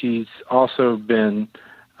that, she's also been,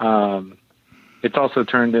 it's also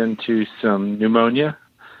turned into some pneumonia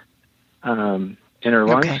in her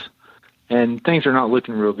lungs, and things are not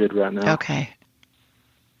looking real good right now. Okay.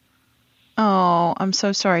 Oh, I'm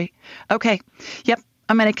so sorry. Okay. Yep.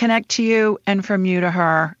 I'm going to connect to you and from you to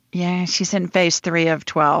her, Yeah, she's in phase 3 of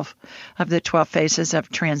 12, of the 12 phases of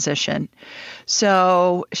transition.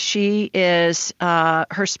 So she is,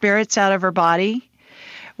 her spirit's out of her body.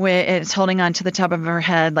 It's holding on to the top of her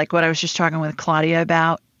head, like what I was just talking with Claudia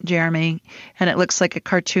about, Jeremy. And it looks like a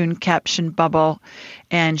cartoon caption bubble.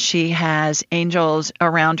 And she has angels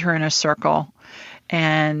around her in a circle.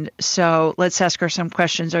 And so let's ask her some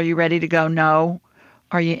questions. Are you ready to go? No.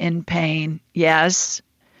 Are you in pain? Yes.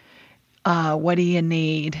 What do you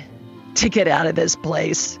need to get out of this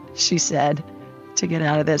place? She said, to get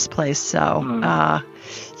out of this place. So,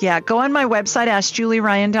 yeah, go on my website,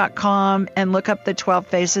 AskJulieRyan.com, and look up the 12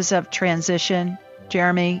 phases of transition,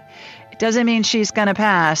 Jeremy. It doesn't mean she's going to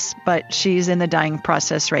pass, but she's in the dying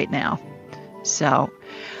process right now. So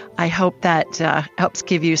I hope that helps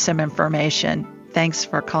give you some information. Thanks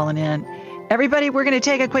for calling in. Everybody, we're going to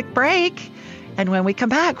take a quick break. And when we come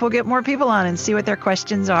back, we'll get more people on and see what their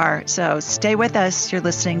questions are. So stay with us. You're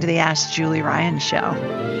listening to the Ask Julie Ryan Show.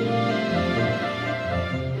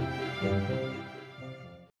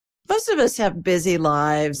 Most of us have busy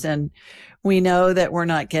lives, and we know that we're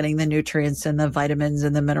not getting the nutrients and the vitamins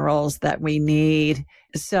and the minerals that we need.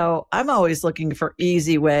 So I'm always looking for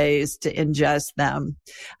easy ways to ingest them.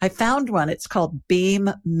 I found one. It's called Beam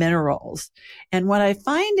Minerals. And what I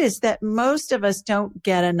find is that most of us don't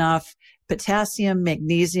get enough potassium,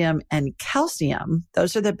 magnesium, and calcium.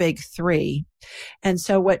 Those are the big 3. And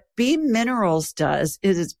so what Beam Minerals does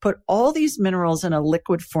is it's put all these minerals in a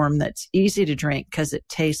liquid form that's easy to drink because it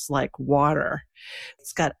tastes like water.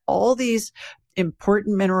 It's got all these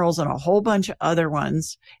important minerals and a whole bunch of other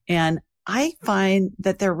ones. And I find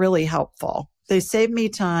that they're really helpful. They save me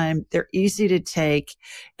time. They're easy to take.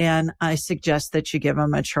 And I suggest that you give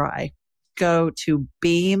them a try. Go to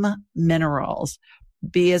Beam Minerals.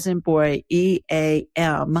 B as in boy,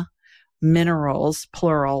 EAM, minerals,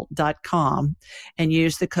 plural.com, and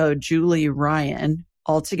use the code Julie Ryan,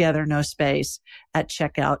 all together, no space, at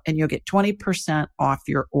checkout, and you'll get 20% off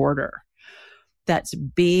your order. That's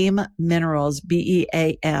Beam Minerals,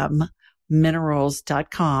 BEAM,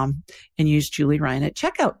 minerals.com, and use Julie Ryan at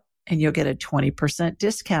checkout, and you'll get a 20%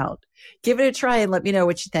 discount. Give it a try and let me know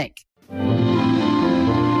what you think.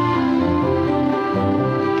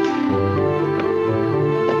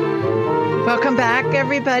 Welcome back,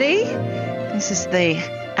 everybody. This is the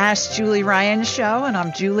Ask Julie Ryan Show, and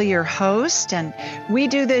I'm Julie, your host. And we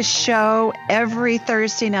do this show every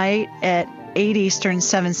Thursday night at 8 Eastern,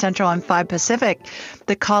 7 Central, and 5 Pacific.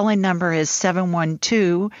 The call-in number is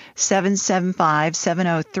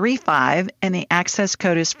 712-775-7035, and the access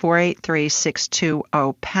code is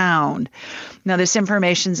 483-620#. Now, this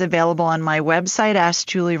information is available on my website,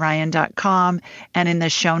 AskJulieRyan.com, and in the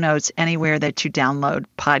show notes anywhere that you download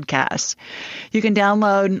podcasts. You can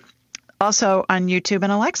download also on YouTube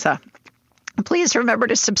and Alexa. Please remember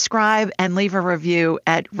to subscribe and leave a review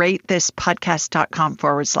at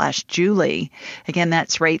ratethispodcast.com/Julie. Again,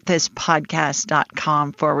 that's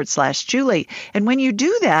ratethispodcast.com/Julie. And when you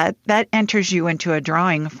do that, that enters you into a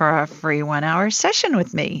drawing for a free 1-hour session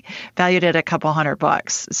with me, valued at a couple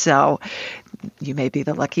 $100. So you may be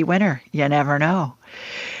the lucky winner. You never know.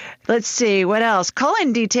 Let's see, what else?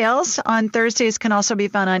 Call-in details on Thursdays can also be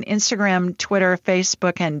found on Instagram, Twitter,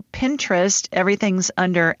 Facebook, and Pinterest. Everything's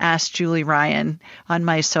under Ask Julie Ryan on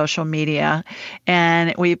my social media.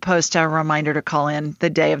 And we post a reminder to call in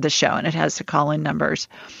the day of the show, and it has the call-in numbers.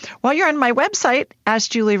 While you're on my website,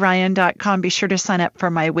 AskJulieRyan.com, be sure to sign up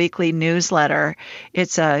for my weekly newsletter.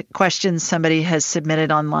 It's a question somebody has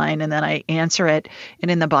submitted online, and then I answer it.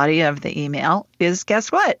 And in the body of the email is,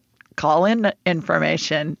 guess what? Call-in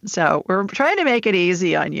information. So we're trying to make it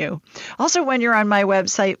easy on you. Also, when you're on my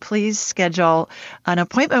website, please schedule an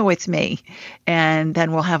appointment with me, and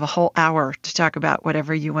then we'll have a whole hour to talk about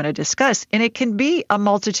whatever you want to discuss. And it can be a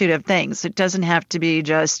multitude of things. It doesn't have to be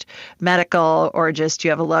just medical, or just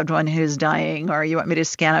you have a loved one who's dying, or you want me to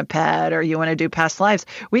scan a pet, or you want to do past lives.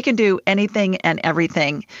 We can do anything and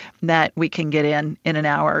everything that we can get in an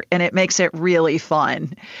hour, and it makes it really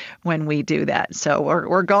fun when we do that. So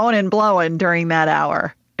we're going and blowing during that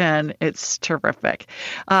hour, and it's terrific.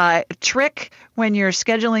 Trick when you're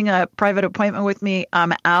scheduling a private appointment with me,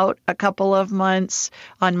 I'm out a couple of months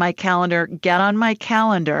on my calendar. Get on my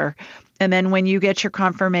calendar, and then when you get your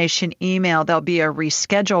confirmation email, there'll be a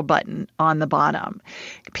reschedule button on the bottom.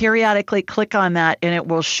 Periodically click on that, and it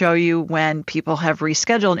will show you when people have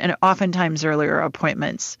rescheduled, and oftentimes earlier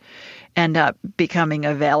appointments end up becoming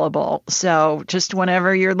available. So just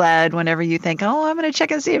whenever you're led, whenever you think, oh, I'm going to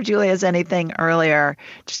check and see if Julie has anything earlier,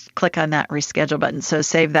 just click on that reschedule button. So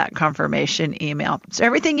save that confirmation email. So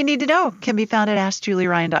everything you need to know can be found at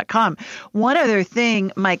AskJulieRyan.com. One other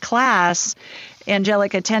thing, my class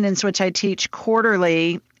angelic attendance, which I teach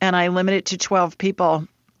quarterly, and I limit it to 12 people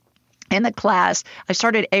in the class. I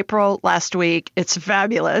started April last week. It's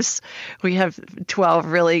fabulous. We have 12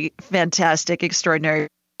 really fantastic, extraordinary.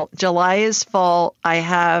 July is full. I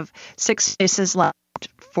have 6 spaces left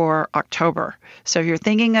for October. So if you're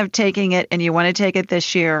thinking of taking it and you want to take it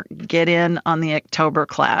this year, get in on the October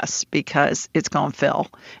class because it's going to fill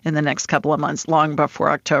in the next couple of months, long before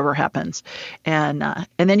October happens. And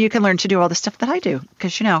then you can learn to do all the stuff that I do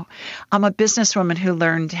because, you know, I'm a businesswoman who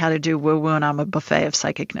learned how to do woo-woo, and I'm a buffet of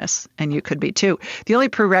psychicness, and you could be too. The only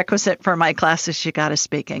prerequisite for my class is you got to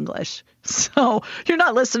speak English. So you're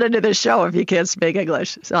not listening to this show if you can't speak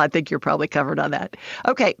English. So I think you're probably covered on that.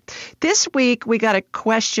 Okay. This week, we got a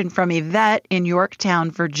question from Yvette in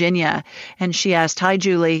Yorktown, Virginia. And she asked, "Hi,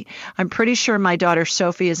 Julie. I'm pretty sure my daughter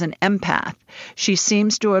Sophie is an empath. She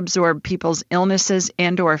seems to absorb people's illnesses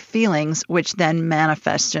and or feelings, which then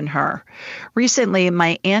manifest in her. Recently,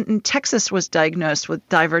 my aunt in Texas was diagnosed with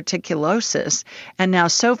diverticulosis. And now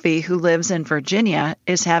Sophie, who lives in Virginia,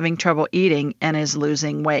 is having trouble eating and is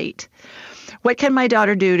losing weight. What can my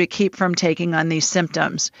daughter do to keep from taking on these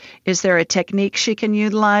symptoms? Is there a technique she can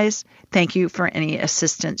utilize? Thank you for any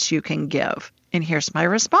assistance you can give." And here's my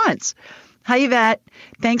response. Hi, Yvette.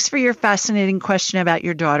 Thanks for your fascinating question about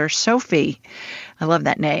your daughter, Sophie. I love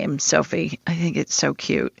that name, Sophie. I think it's so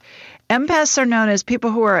cute. Empaths are known as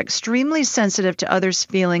people who are extremely sensitive to others'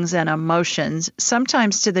 feelings and emotions,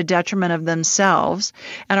 sometimes to the detriment of themselves,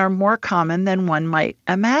 and are more common than one might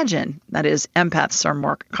imagine. That is, empaths are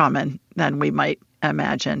more common than we might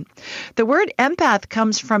imagine. The word empath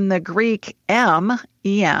comes from the Greek em,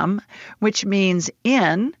 which means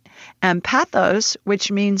in, and pathos,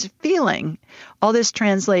 which means feeling. All this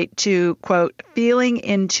translates to, quote, feeling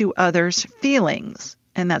into others' feelings.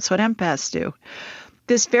 And that's what empaths do.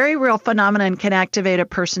 This very real phenomenon can activate a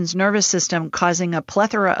person's nervous system, causing a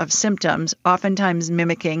plethora of symptoms, oftentimes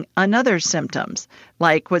mimicking another's symptoms,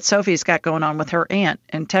 like what Sophie's got going on with her aunt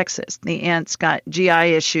in Texas. The aunt's got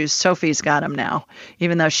GI issues. Sophie's got them now,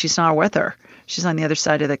 even though she's not with her. She's on the other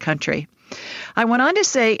side of the country. I went on to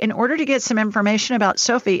say, in order to get some information about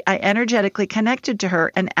Sophie, I energetically connected to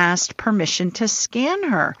her and asked permission to scan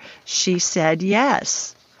her. She said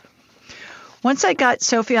yes. Once I got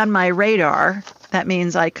Sophie on my radar, that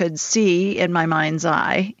means I could see in my mind's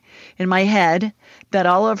eye, in my head, that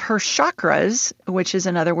all of her chakras, which is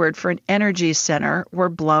another word for an energy center, were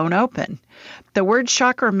blown open. The word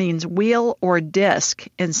chakra means wheel or disc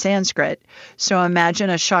in Sanskrit, so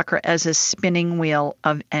imagine a chakra as a spinning wheel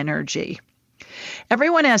of energy.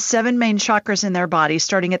 Everyone has 7 main chakras in their body,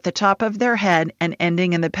 starting at the top of their head and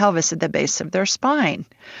ending in the pelvis at the base of their spine.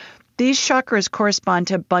 These chakras correspond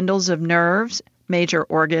to bundles of nerves, major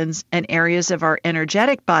organs, and areas of our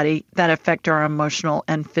energetic body that affect our emotional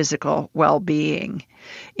and physical well-being.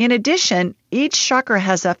 In addition, each chakra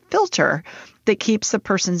has a filter that keeps the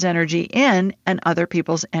person's energy in and other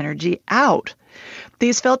people's energy out.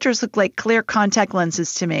 These filters look like clear contact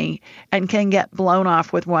lenses to me and can get blown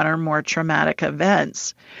off with one or more traumatic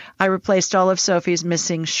events. I replaced all of Sophie's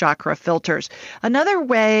missing chakra filters. Another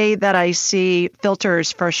way that I see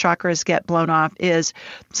filters for chakras get blown off is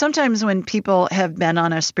sometimes when people have been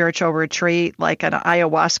on a spiritual retreat, like an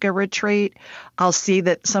ayahuasca retreat, I'll see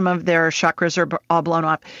that some of their chakras are all blown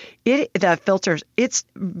off. The filters, it's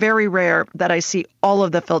very rare that I see all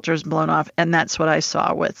of the filters blown off, and that's what I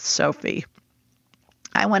saw with Sophie.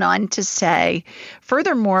 I went on to say,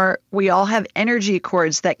 furthermore, we all have energy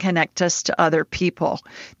cords that connect us to other people.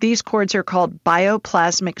 These cords are called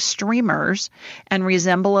bioplasmic streamers and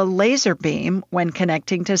resemble a laser beam when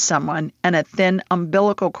connecting to someone and a thin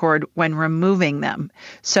umbilical cord when removing them.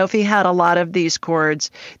 Sophie had a lot of these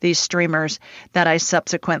cords, these streamers, that I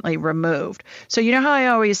subsequently removed. So you know how I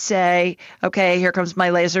always say, okay, here comes my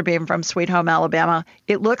laser beam from Sweet Home, Alabama.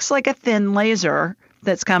 It looks like a thin laser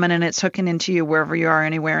that's coming and it's hooking into you wherever you are,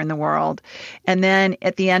 anywhere in the world. And then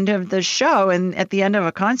at the end of the show and at the end of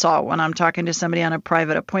a consult, when I'm talking to somebody on a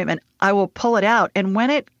private appointment, I will pull it out. And when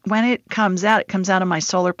it comes out of my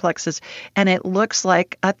solar plexus and it looks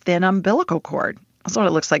like a thin umbilical cord. That's what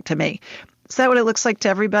it looks like to me. Is that what it looks like to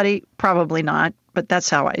everybody? Probably not, but that's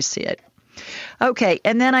how I see it. Okay,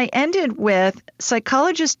 and then I ended with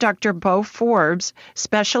psychologist Dr. Bo Forbes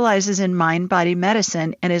specializes in mind-body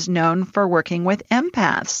medicine and is known for working with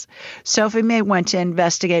empaths. Sophie may want to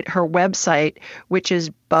investigate her website, which is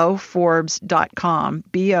boforbes.com,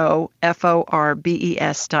 BOFORBES.com,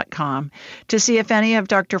 to see if any of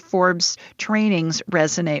Dr. Forbes' trainings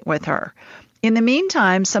resonate with her. In the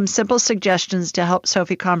meantime, some simple suggestions to help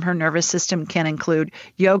Sophie calm her nervous system can include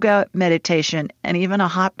yoga, meditation, and even a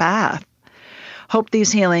hot bath. hope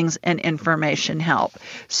these healings and information help.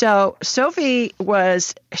 So Sophie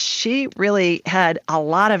she really had a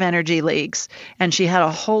lot of energy leaks, and she had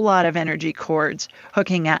a whole lot of energy cords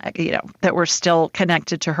hooking at, that were still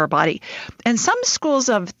connected to her body. And some schools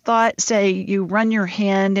of thought say you run your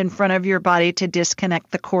hand in front of your body to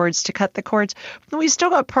disconnect the cords, to cut the cords. We still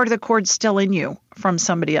got part of the cord still in you from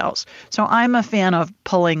somebody else. So I'm a fan of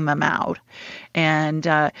pulling them out. And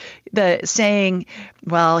the saying,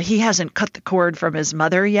 well, he hasn't cut the cord from his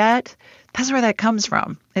mother yet, that's where that comes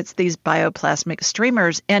from. It's these bioplasmic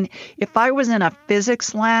streamers. And if I was in a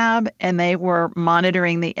physics lab and they were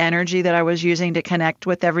monitoring the energy that I was using to connect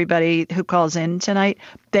with everybody who calls in tonight,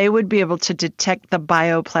 they would be able to detect the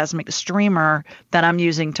bioplasmic streamer that I'm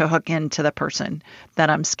using to hook into the person that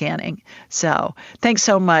I'm scanning. So thanks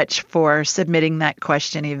so much for submitting that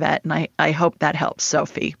question, Yvette. And I hope that helps,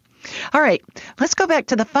 Sophie. All right, let's go back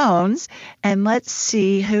to the phones and let's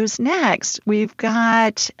see who's next. We've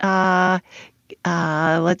got,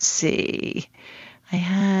 let's see. I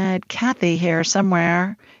had Kathy here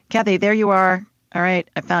somewhere. Kathy, there you are. All right,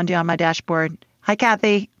 I found you on my dashboard. Hi,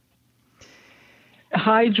 Kathy.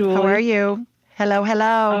 Hi, Julie. How are you? Hello.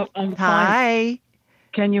 I'm Hi. Fine.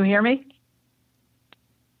 Can you hear me?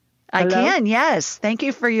 I can, yes. Thank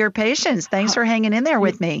you for your patience. Thanks for hanging in there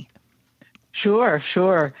with me. Sure.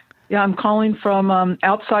 Yeah, I'm calling from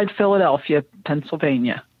outside Philadelphia,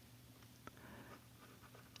 Pennsylvania.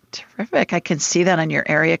 Terrific. I can see that on your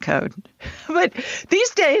area code. But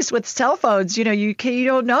these days with cell phones, you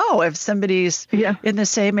don't know if somebody's in the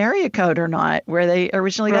same area code or not, where they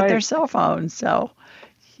originally got their cell phone. So,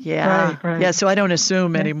 yeah. Right. Yeah, so I don't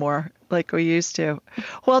assume anymore like we used to.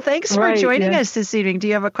 Well, thanks for joining us this evening. Do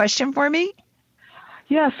you have a question for me?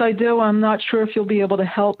 Yes, I do. I'm not sure if you'll be able to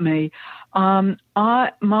help me.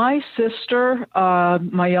 My sister,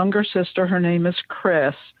 my younger sister, her name is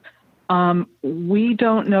Chris. We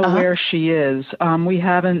don't know where she is. We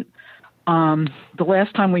haven't, the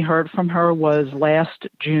last time we heard from her was last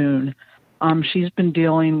June. She's been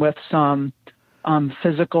dealing with some,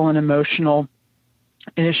 physical and emotional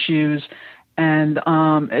issues. And,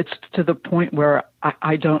 it's to the point where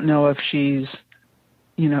I don't know if she's,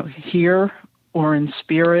 here or in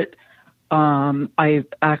spirit. I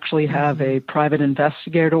actually have a private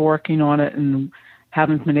investigator working on it and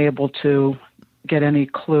haven't been able to get any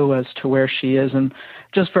clue as to where she is, and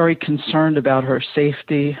just very concerned about her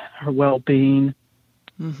safety, her well-being,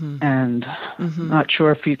 and not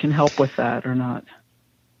sure if you can help with that or not.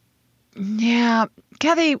 Yeah.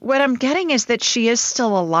 Kathy, what I'm getting is that she is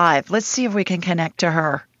still alive. Let's see if we can connect to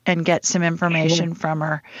her and get some information from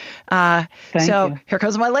her. Thank you. Here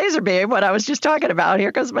comes my laser beam, what I was just talking about.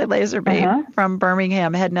 Here comes my laser beam from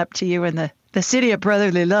Birmingham, heading up to you in the city of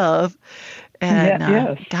brotherly love.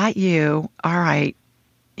 And got you. All right.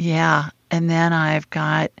 Yeah. And then I've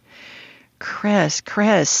got Chris.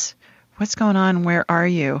 Chris, what's going on? Where are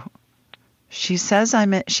you? She said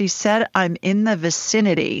I'm in the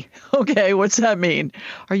vicinity. Okay, what's that mean?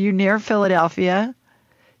 Are you near Philadelphia?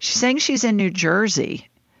 She's saying she's in New Jersey,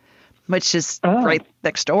 which is right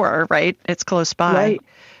next door, right? It's close by.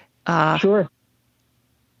 Right. Sure.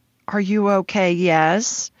 Are you okay?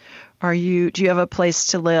 Yes. Do you have a place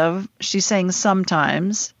to live? She's saying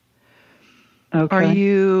sometimes. Okay. Are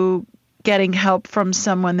you getting help from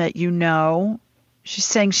someone that you know? She's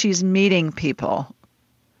saying she's meeting people.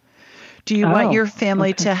 Do you want your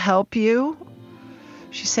family to help you?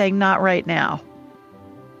 She's saying not right now.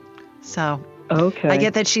 So I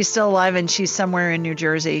get that she's still alive and she's somewhere in New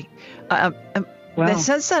Jersey. The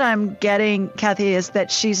sense that I'm getting, Kathy, is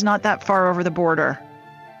that she's not that far over the border.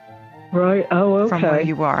 Right. Oh, okay. From where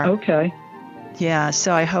you are. Okay. Yeah,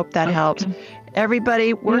 so I hope that helps.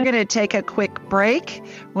 Everybody, we're going to take a quick break.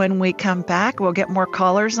 When we come back, we'll get more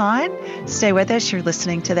callers on. Stay with us. You're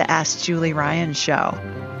listening to the Ask Julie Ryan Show.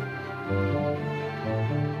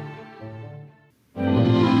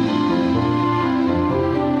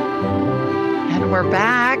 And we're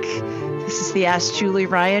back. This is the Ask Julie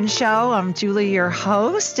Ryan Show. I'm Julie, your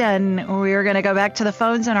host, and we're going to go back to the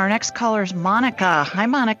phones, and our next caller is Monica. Hi,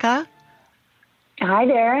 Monica. Hi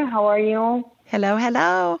there. How are you? Hello.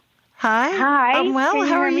 Hi. Hi. I'm well.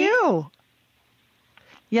 How are you?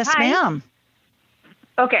 Yes, ma'am.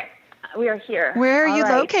 Okay. We are here. Where are you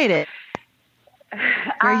located?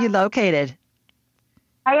 Where are you located?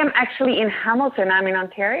 I am actually in Hamilton. I'm in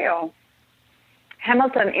Ontario.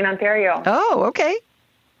 Hamilton in Ontario. Oh, okay.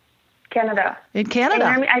 Canada. In Canada.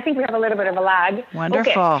 I think we have a little bit of a lag.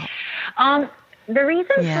 Wonderful. Okay. The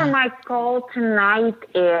reason for my call tonight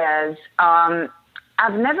is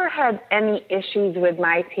I've never had any issues with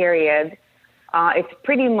my period. It's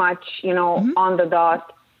pretty much, on the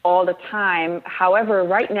dot all the time. However,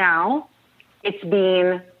 right now, it's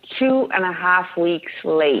been 2.5 weeks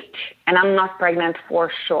late, and I'm not pregnant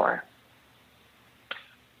for sure.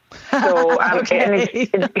 So, okay.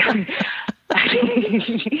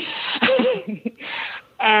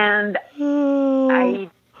 And I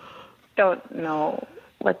don't know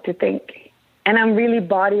what to think. And I'm really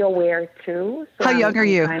body aware too. So How young are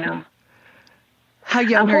you? I know. How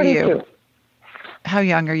young I'm 42. are you? How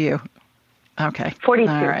young are you? Okay.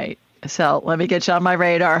 42. All right. So let me get you on my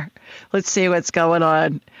radar. Let's see what's going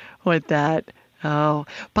on with that. Oh,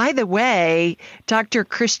 by the way, Dr.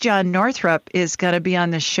 Christiane Northrup is going to be on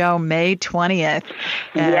the show May 20th.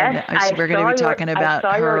 And yes, we're going to be talking about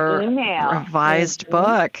her revised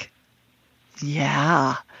book.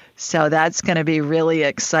 Yeah. So that's going to be really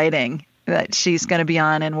exciting that she's going to be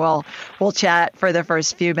on, and we'll chat for the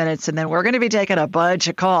first few minutes, and then we're going to be taking a bunch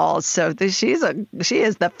of calls. So she is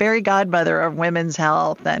the fairy godmother of women's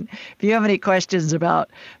health. And if you have any questions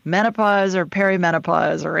about menopause or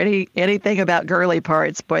perimenopause or anything about girly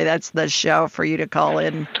parts, boy, that's the show for you to call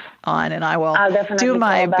in on, and I will do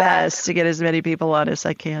my best to get as many people on as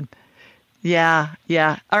I can. Yeah.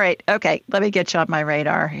 All right. Okay. Let me get you on my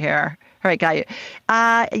radar here. All right, got you.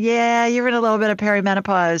 Yeah, you're in a little bit of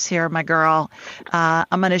perimenopause here, my girl.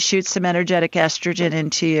 I'm going to shoot some energetic estrogen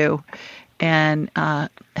into you and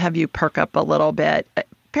have you perk up a little bit.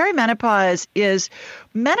 Menopause is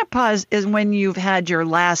when you've had your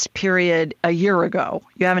last period a year ago.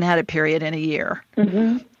 You haven't had a period in a year.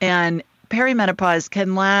 Mm-hmm. And perimenopause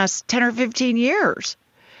can last 10 or 15 years.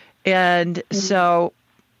 And so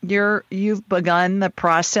you've begun the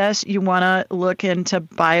process. You want to look into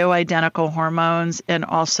bioidentical hormones and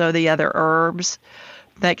also the other herbs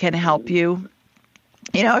that can help you.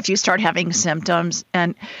 You know, if you start having symptoms,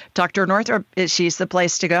 and Dr. Northrup, she's the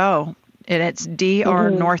place to go. And it's Dr.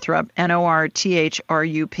 Northrup,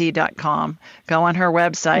 NORTHRUP.com. Go on her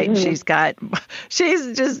website.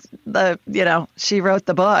 She's just she wrote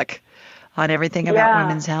the book on everything about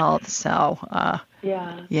women's health. So,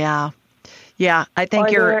 Yeah, I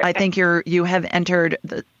think you have entered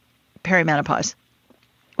the perimenopause,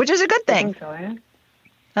 which is a good thing. I think so, yeah.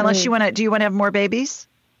 Unless do you want to have more babies?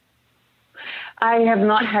 I have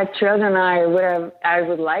not had children. I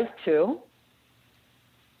would like to.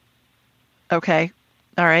 Okay.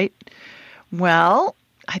 All right. Well,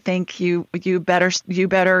 I think you better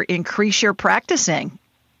increase your practicing.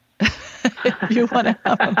 You want to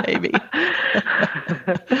have a baby.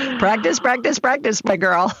 Practice, my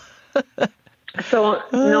girl. So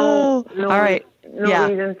no all right.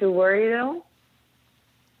 reason to worry though?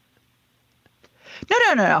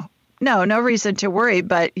 No reason to worry,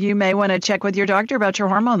 but you may want to check with your doctor about your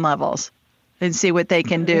hormone levels and see what they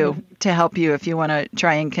can do to help you if you want to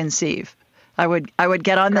try and conceive. I would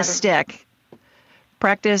get on the stick,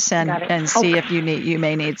 practice, and see if you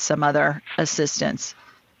may need some other assistance.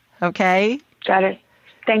 Okay? Got it.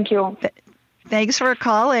 Thank you. Thanks for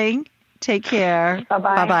calling. Take care.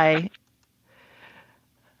 Bye-bye. Bye-bye.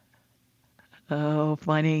 Oh,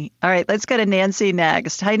 funny. All right, let's go to Nancy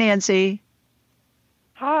next. Hi, Nancy.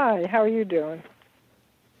 Hi, how are you doing?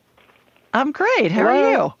 I'm great. How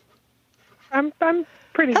are you? I'm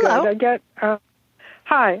pretty Hello. good.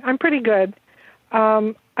 Hi, I'm pretty good.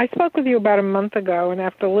 I spoke with you about a month ago, and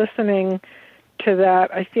after listening to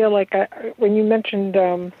that, I feel like when you mentioned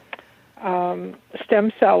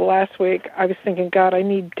stem cell last week, I was thinking, God, I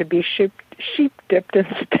need to be sheep dipped in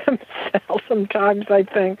stem cells sometimes, I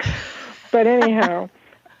think. But anyhow,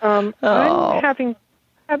 I'm having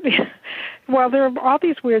well, there are all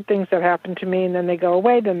these weird things that happen to me, and then they go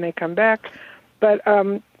away, then they come back. But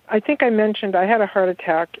I think I mentioned I had a heart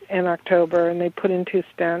attack in October, and they put in 2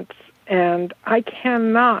 stents, and I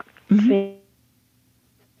cannot seem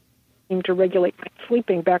to regulate my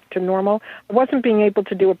sleeping back to normal. I wasn't being able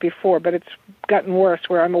to do it before, but it's gotten worse,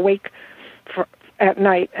 where I'm awake at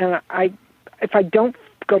night, and if I don't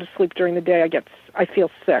go to sleep during the day, I feel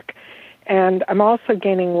sick. And I'm also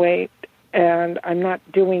gaining weight, and I'm not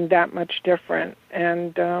doing that much different.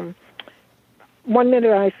 And one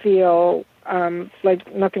minute I feel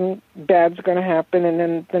like nothing bad's going to happen, and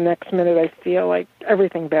then the next minute I feel like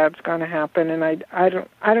everything bad's going to happen. And I don't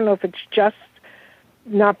know if it's just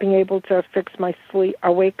not being able to fix my sleep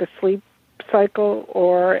cycle,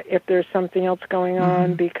 or if there's something else going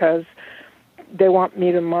on, because they want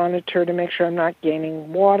me to monitor to make sure I'm not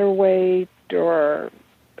gaining water weight,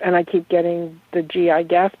 and I keep getting the GI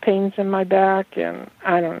gas pains in my back, and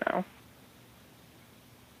I don't know.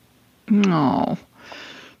 No.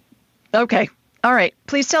 Okay. All right.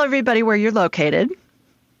 Please tell everybody where you're located.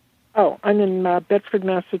 Oh, I'm in Bedford,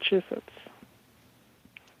 Massachusetts.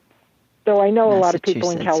 So I know a lot of people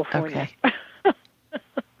in California. Okay.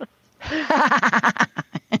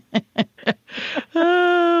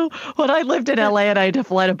 Oh, when I lived in LA and I had to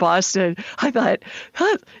fly to Boston, I thought,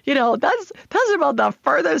 that's about the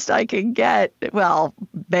furthest I can get. Well,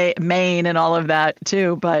 Maine and all of that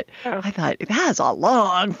too. But I thought that's a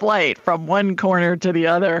long flight from one corner to the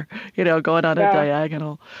other, going on a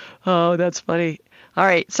diagonal. Oh, that's funny. All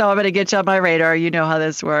right. So I'm going to get you on my radar. You know how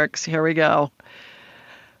this works. Here we go.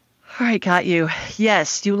 All right, got you.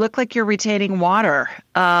 Yes, you look like you're retaining water.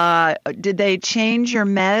 Did they change your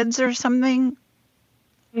meds or something?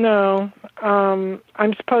 No. I'm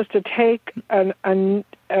supposed to take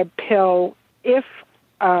a pill if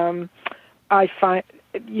I find...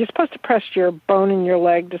 You're supposed to press your bone in your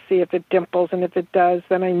leg to see if it dimples, and if it does,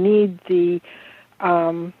 then I need the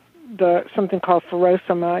something called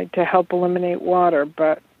furosemide to help eliminate water,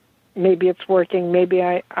 but... Maybe it's working. Maybe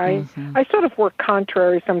I sort of work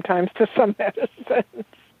contrary sometimes to some medicines.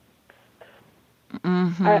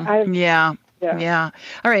 Mm-hmm. Yeah.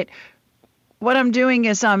 All right. What I'm doing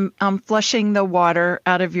is I'm flushing the water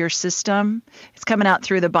out of your system. It's coming out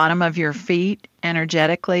through the bottom of your feet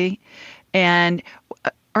energetically. And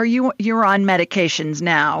you're on medications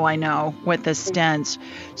now, I know, with the stents.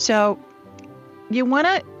 So you want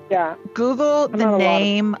to Google the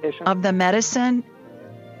name of the medicine.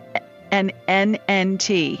 And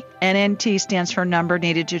NNT. NNT stands for number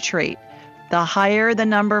needed to treat. The higher the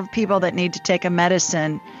number of people that need to take a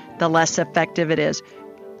medicine, the less effective it is.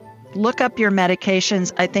 Look up your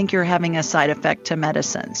medications. I think you're having a side effect to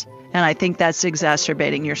medicines. And I think that's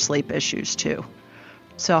exacerbating your sleep issues too.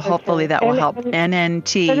 So hopefully that will help.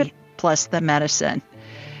 NNT plus the medicine.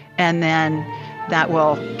 And then that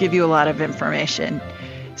will give you a lot of information.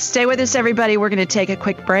 Stay with us, everybody. We're going to take a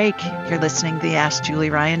quick break. You're listening to the Ask Julie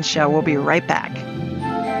Ryan Show. We'll be right back.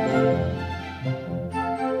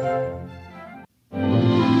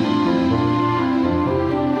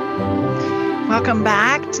 Welcome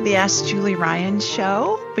back to the Ask Julie Ryan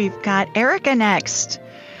Show. We've got Erica next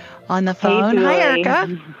on the phone. Hey, hi,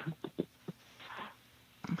 Erica.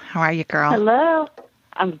 How are you, girl? Hello.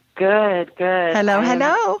 I'm good.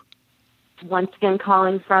 Hello. Once again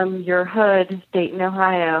calling from your hood, Dayton,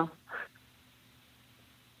 Ohio.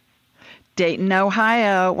 Dayton,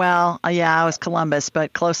 Ohio. Well, yeah, I was Columbus,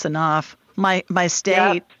 but close enough. My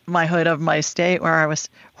state, my hood of my state, where I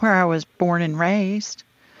was born and raised.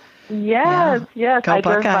 Yes. Go I drove by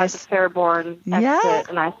Buckeyes. the Fairborn exit,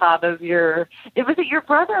 and I thought of was it your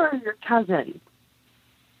brother or your cousin?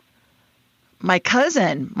 My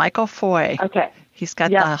cousin, Michael Foy. Okay. He's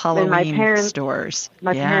got the Halloween stores.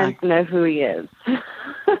 My parents know who he is.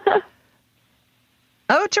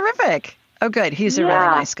 Oh, terrific. Oh, good. He's a really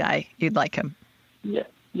nice guy. You'd like him. Yeah,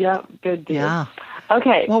 good deal. Yeah.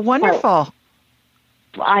 Okay. Well, wonderful.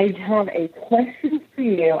 So, I have a question for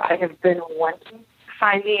you. I have been wanting to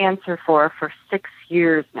find the answer for 6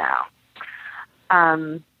 years now.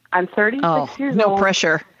 I'm 36 years old. No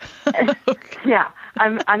pressure. Yeah,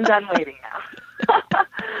 I'm done waiting now.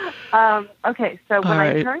 Okay, so when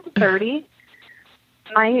I turned 30,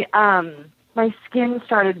 my skin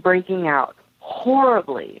started breaking out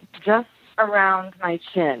horribly, just around my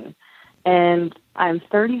chin. And I'm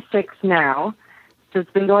 36 now, so it's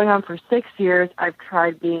been going on for 6 years. I've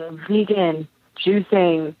tried being vegan,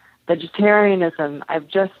 juicing, vegetarianism. I've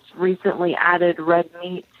just recently added red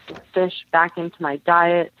meat and fish back into my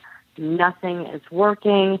diet. Nothing is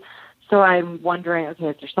working. So I'm wondering,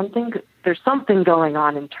 okay, there's something going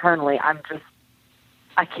on internally.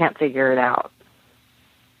 I can't figure it out.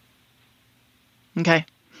 Okay.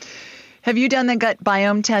 Have you done the gut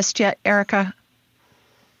biome test yet, Erica?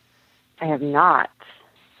 I have not.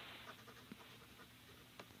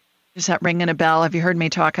 Is that ringing a bell? Have you heard me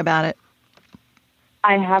talk about it?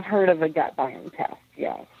 I have heard of a gut biome test,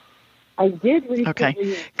 yes. I did recently.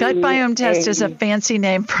 Okay. Gut biome test is a fancy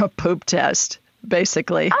name for a poop test,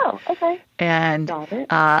 basically. Oh, okay. And got it.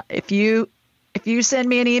 If you send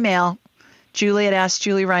me an email,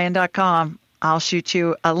 julie@askjulieryan.com, I'll shoot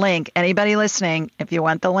you a link. Anybody listening, if you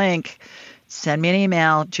want the link, send me an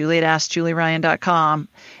email, julie@askjulieryan.com,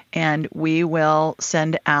 and we will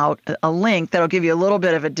send out a link that'll give you a little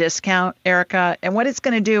bit of a discount, Erica. And what it's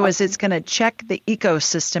going to do is it's going to check the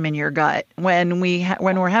ecosystem in your gut. When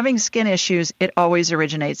we're having skin issues, it always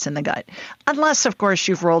originates in the gut, unless, of course,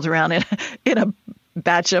 you've rolled around in a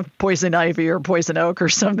batch of poison ivy or poison oak or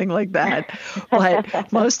something like that.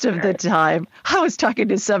 But most of the time, I was talking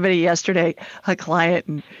to somebody yesterday, a client,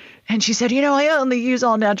 and And she said, I only use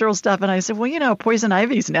all natural stuff. And I said, well, poison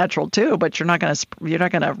ivy is natural too, but you're not going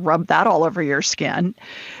to rub that all over your skin.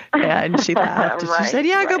 And she laughed. Right, she said,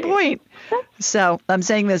 yeah, good point. So I'm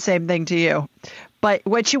saying the same thing to you. But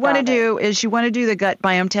what you want to do is you want to do the gut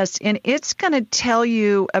biome test, and it's going to tell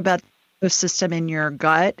you about the system in your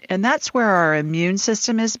gut. And that's where our immune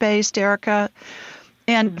system is based, Erica.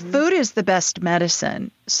 And food is the best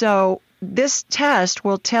medicine. So this test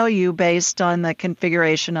will tell you, based on the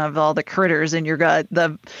configuration of all the critters in your gut,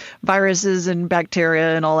 the viruses and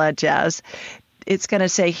bacteria and all that jazz, it's going to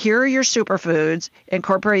say, here are your superfoods,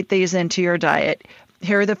 incorporate these into your diet.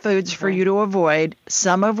 Here are the foods for you to avoid,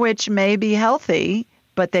 some of which may be healthy,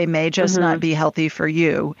 but they may just not be healthy for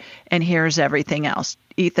you. And here's everything else.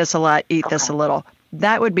 Eat this a lot, eat this a little.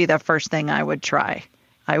 That would be the first thing I would try.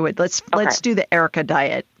 Let's do the Erica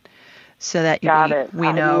diet, so that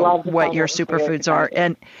we know what your superfoods are.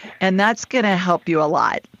 And that's going to help you a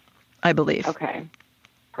lot, I believe. Okay.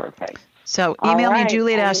 Perfect. So email me,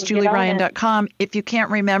 Julie at AskJulieRyan.com. If you can't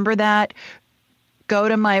remember that, go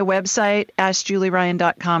to my website,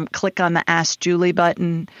 AskJulieRyan.com, click on the Ask Julie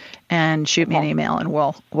button, and shoot me an email, and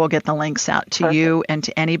we'll get the links out to you and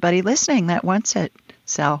to anybody listening that wants it.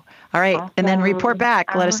 So, all right. Awesome. And then report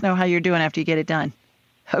back. Let us know how you're doing after you get it done.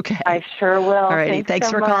 Okay. I sure will. All righty. Thanks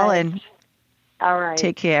so for calling. All right.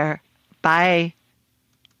 Take care. Bye.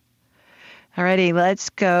 All righty. Let's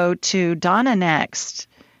go to Donna next.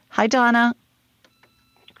 Hi, Donna.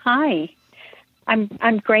 Hi.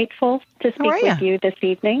 I'm grateful to speak with you this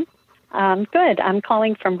evening. Good. I'm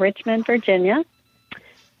calling from Richmond, Virginia.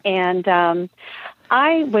 And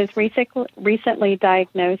I was recently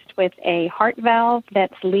diagnosed with a heart valve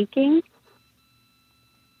that's leaking.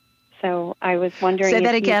 So I was wondering. Say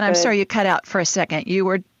that again. I'm sorry, you cut out for a second. You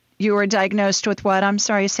were diagnosed with what? I'm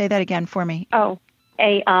sorry. Say that again for me. Oh,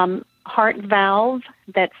 a heart valve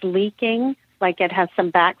that's leaking, like it has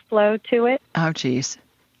some backflow to it. Oh, geez.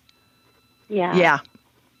 Yeah. Yeah.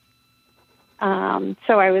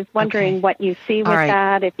 So I was wondering what you see with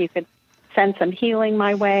that, if you could send some healing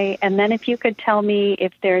my way, and then if you could tell me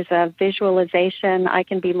if there's a visualization I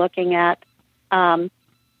can be looking at,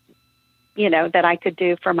 that I could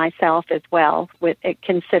do for myself as well, with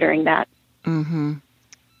considering that. Mm-hmm.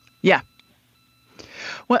 Yeah.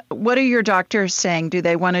 What are your doctors saying? Do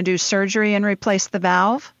they want to do surgery and replace the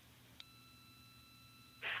valve?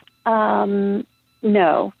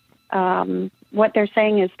 No. What they're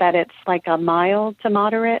saying is that it's like a mild to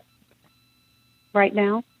moderate right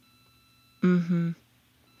now. Mm-hmm.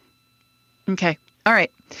 Okay. All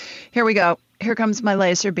right. Here we go. Here comes my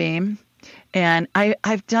laser beam. And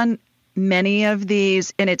I've done many of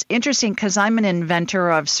these, and it's interesting because I'm an inventor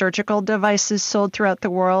of surgical devices sold throughout the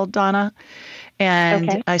world, Donna.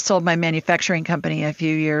 And I sold my manufacturing company a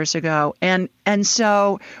few years ago. And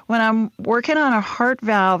so when I'm working on a heart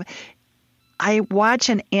valve, I watch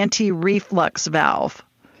an anti-reflux valve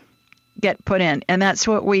get put in. And that's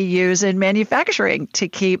what we use in manufacturing to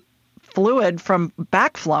keep fluid from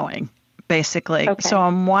backflowing, basically. Okay. So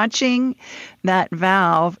I'm watching that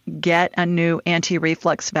valve get a new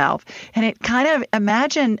anti-reflux valve. And it kind of,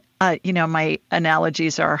 imagine, my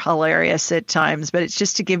analogies are hilarious at times, but it's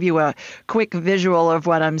just to give you a quick visual of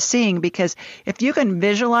what I'm seeing, because if you can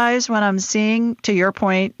visualize what I'm seeing, to your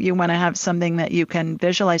point, you want to have something that you can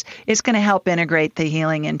visualize, it's going to help integrate the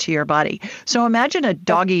healing into your body. So imagine a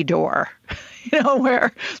doggy door,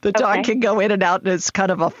 where the dog can go in and out, and it's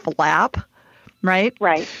kind of a flap, right?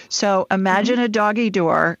 Right. So imagine a doggy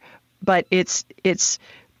door, but it's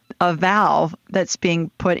a valve that's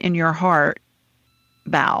being put in your heart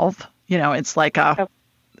valve. It's like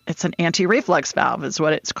it's an anti-reflux valve is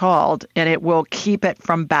what it's called, and it will keep it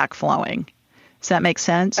from backflowing. Does that make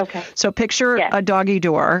sense? Okay. So picture a doggy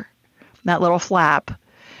door, that little flap,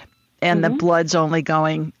 and the blood's only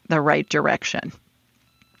going the right direction.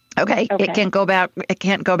 Okay. It can't go back. It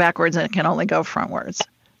can't go backwards, and it can only go frontwards.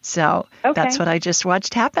 So that's what I just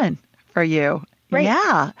watched happen for you. Great.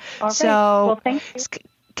 Yeah. All so right. Well, thank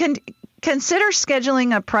you. Consider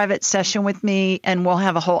scheduling a private session with me, and we'll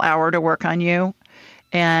have a whole hour to work on you.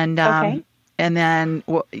 And and then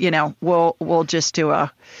we'll just do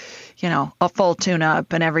a full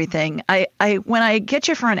tune-up and everything. When I get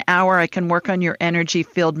you for an hour, I can work on your energy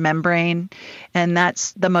field membrane, and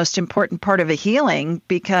that's the most important part of a healing,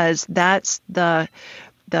 because that's the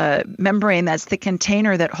membrane, that's the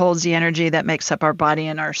container that holds the energy that makes up our body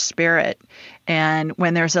and our spirit. And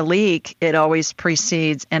when there's a leak, it always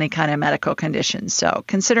precedes any kind of medical condition. So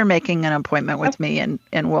consider making an appointment with me, and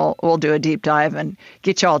we'll do a deep dive and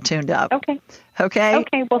get you all tuned up. Okay. Okay?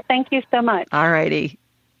 Okay. Well, thank you so much. All righty.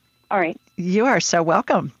 All right. You are so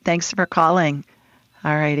welcome. Thanks for calling.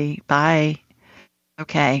 All righty. Bye.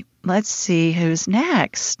 Okay. Let's see who's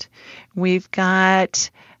next. We've got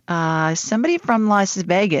somebody from Las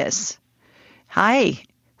Vegas. Hi.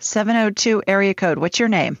 702 area code. What's your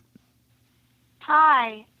name?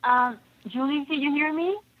 Hi. Julie, can you hear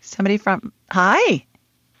me? Somebody from... Hi.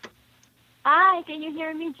 Hi. Can you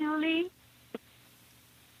hear me, Julie?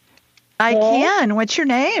 I can. What's your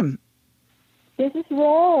name? This is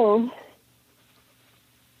Rose.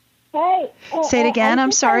 Hey. Say it again.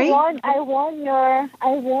 I'm sorry. I won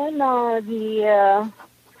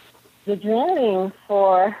the drawing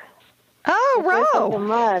for. Oh,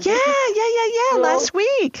 Ro. Yeah. Last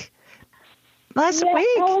week. Last week.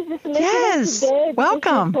 I was just listening today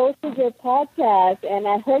welcome. You posted your podcast, and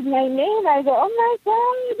I heard my name. I go, oh my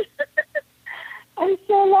God. I'm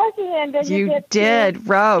so lucky, and then you did,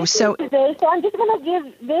 Ro. So today, so I'm just gonna give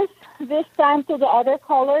this time to the other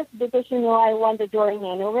callers because I won the drawing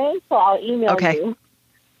anyway. So I'll email you.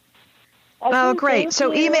 Oh, great!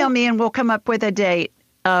 So email me, and we'll come up with a date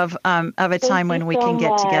of a time when we can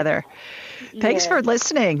get together. Thanks for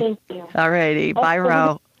listening. Thank you. All righty, bye,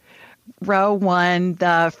 Ro. Ro won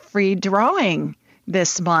the free drawing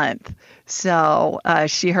this month. So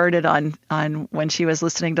she heard it on when she was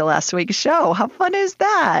listening to last week's show. How fun is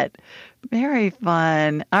that? Very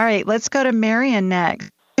fun. All right, let's go to Marion next.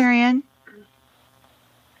 Marion.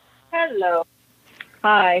 Hello.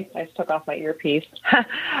 Hi. I just took off my earpiece.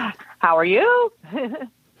 How are you?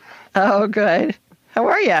 Oh, good. How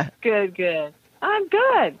are you? Good. I'm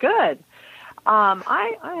good.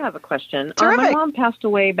 I have a question. Terrific. My mom passed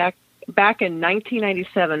away back in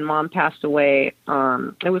 1997. Mom passed away.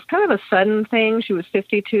 It was kind of a sudden thing. She was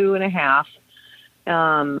 52 and a half.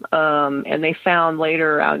 And they found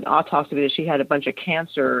later on autopsy that she had a bunch of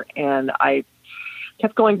cancer. And I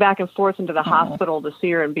kept going back and forth into the hospital to see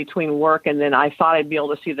her in between work. And then I thought I'd be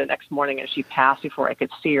able to see her the next morning, and she passed before I could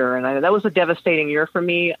see her. And that was a devastating year for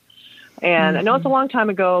me. And I know it's a long time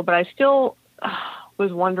ago, but I still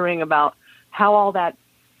was wondering about how all that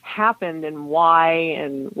happened and why,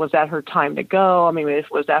 and was that her time to go? I mean,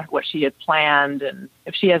 was that what she had planned? And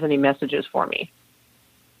if she has any messages for me.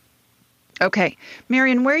 Okay.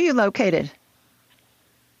 Marion, where are you located?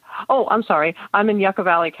 Oh, I'm sorry. I'm in Yucca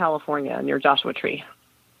Valley, California, near Joshua Tree.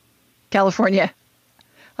 California.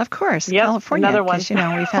 Of course. Yep, California. Another one.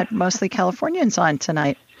 Because, we've had mostly Californians on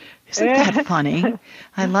tonight. Isn't that funny?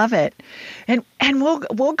 I love it. And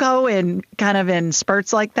we'll go in kind of in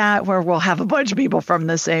spurts like that where we'll have a bunch of people from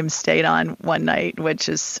the same state on one night, which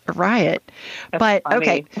is a riot. That's funny.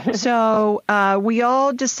 Okay. So we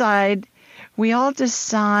all decide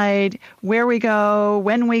where we go,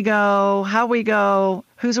 when we go, how we go,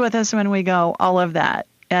 who's with us when we go, all of that.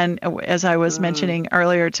 And as I was mentioning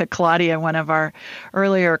earlier to Claudia, one of our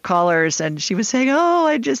earlier callers, and she was saying, oh,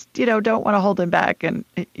 I just, don't want to hold him back. And,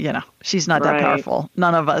 she's not that powerful.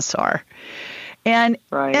 None of us are. And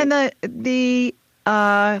the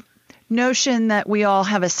notion that we all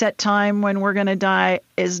have a set time when we're going to die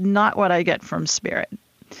is not what I get from Spirit.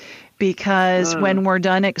 Because when we're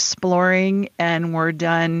done exploring and we're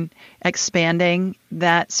done expanding,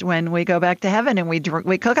 that's when we go back to heaven and we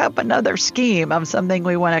cook up another scheme of something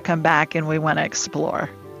we want to come back and we want to explore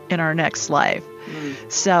in our next life.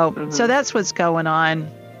 So that's what's going on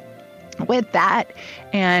with that.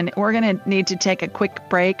 And we're going to need to take a quick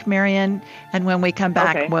break, Marion. And when we come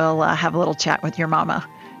back, we'll have a little chat with your mama.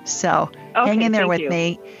 So hang in there with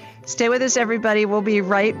me. Stay with us, everybody. We'll be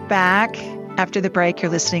right back. After the break,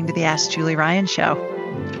 you're listening to the Ask Julie Ryan Show.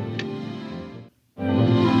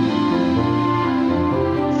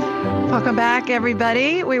 Welcome back,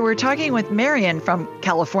 everybody. We were talking with Marion from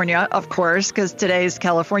California, of course, because today's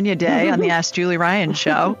California Day on the Ask Julie Ryan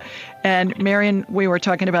Show. And Marion, we were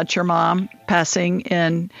talking about your mom passing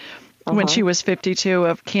in when she was 52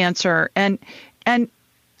 of cancer. And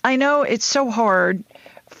I know it's so hard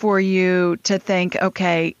for you to think,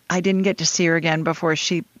 okay, I didn't get to see her again before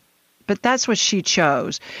but that's what she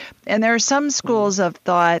chose. And there are some schools of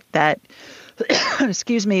thought that,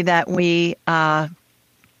 that we,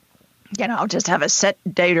 just have a set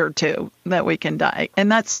date or two that we can die.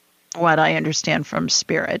 And that's what I understand from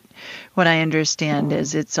Spirit. What I understand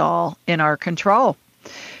is it's all in our control.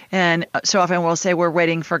 And so often we'll say, we're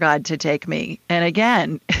waiting for God to take me. And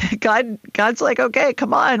again, God's like, okay,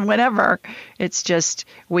 come on, whenever. It's just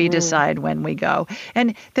we decide when we go.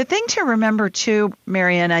 And the thing to remember too,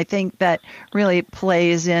 Marion, I think that really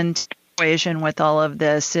plays into the equation with all of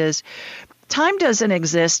this is time doesn't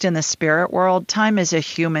exist in the spirit world. Time is a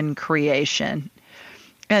human creation.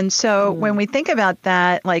 And so when we think about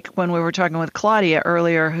that, like when we were talking with Claudia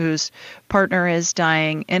earlier, whose partner is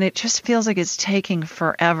dying, and it just feels like it's taking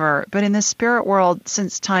forever. But in the spirit world,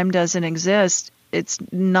 since time doesn't exist, it's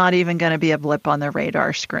not even going to be a blip on the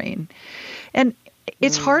radar screen. And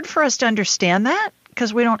it's hard for us to understand that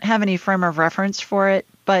because we don't have any frame of reference for it.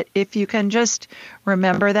 But if you can just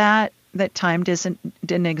remember that time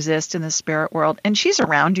didn't exist in the spirit world, and she's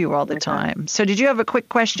around you all the time. So did you have a quick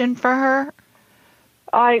question for her?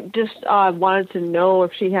 I just wanted to know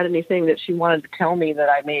if she had anything that she wanted to tell me that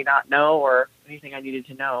I may not know, or anything I needed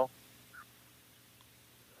to know.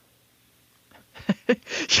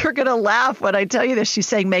 You're going to laugh when I tell you this. She's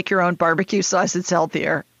saying make your own barbecue sauce. It's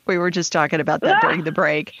healthier. We were just talking about that during the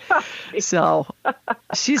break. So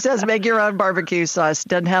she says make your own barbecue sauce.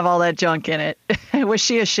 Doesn't have all that junk in it. Was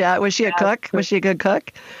she a chef? Was she a cook? Was she a good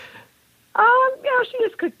cook? She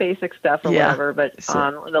just cooked basic stuff or whatever, but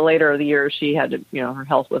in the later of the years, she had to, her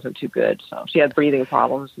health wasn't too good, so she had breathing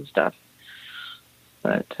problems and stuff.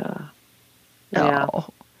 But,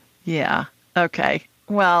 yeah. Okay.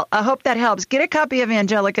 Well, I hope that helps. Get a copy of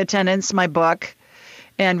Angelic Attendance, my book,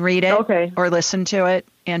 and read it or listen to it.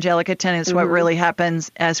 Angelic Attendance, what really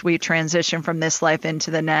happens as we transition from this life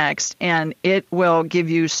into the next. And it will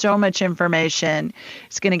give you so much information.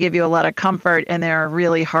 It's going to give you a lot of comfort. And there are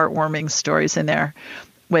really heartwarming stories in there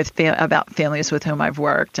about families with whom I've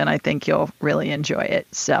worked. And I think you'll really enjoy it.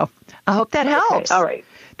 So I hope that helps. All right.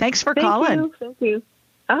 Thanks for calling. Thank you.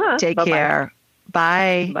 Take care.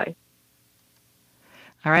 Bye. Bye.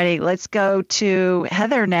 All righty. Let's go to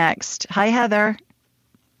Heather next. Hi, Heather.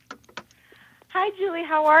 Hi, Julie.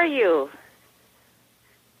 How are you?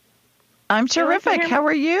 I'm terrific. How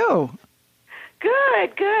are you? Good.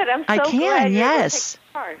 I'm so glad yes.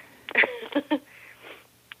 I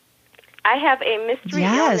have a mystery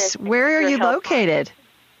illness. Yes. Where are you located?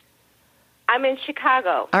 I'm in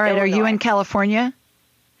Chicago. All right. Illinois. Are you in California?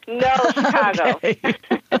 No, Chicago.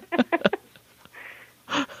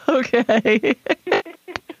 Okay.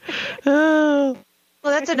 Oh.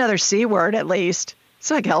 Well, that's another C word at least. It's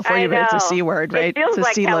not California, but it's a C word, right? It feels it's a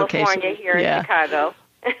like C California location. Here in Chicago.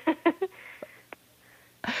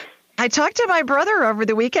 I talked to my brother over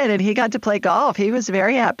the weekend, and he got to play golf. He was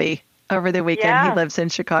very happy over the weekend. Yeah. He lives in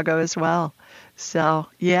Chicago as well. So,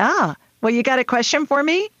 yeah. Well, you got a question for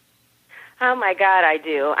me? Oh, my God, I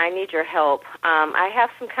do. I need your help. I have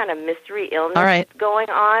some kind of mystery illness going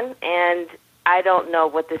on, and I don't know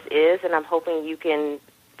what this is, and I'm hoping you can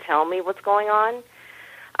tell me what's going on.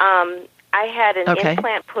 I had an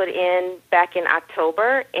implant put in back in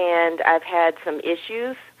October, and I've had some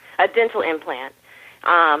issues, a dental implant.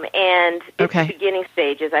 And it's the beginning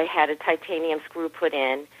stages. I had a titanium screw put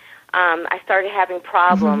in. I started having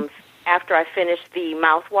problems after I finished the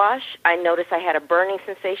mouthwash. I noticed I had a burning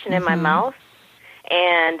sensation in my mouth,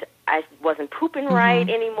 and I wasn't pooping right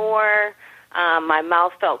anymore. My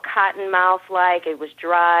mouth felt cotton mouth-like. It was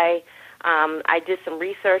dry. I did some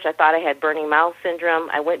research. I thought I had burning mouth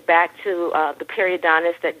syndrome. I went back to the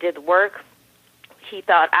periodontist that did the work.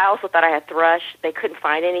 I also thought I had thrush. They couldn't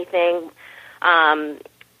find anything.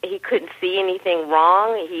 He couldn't see anything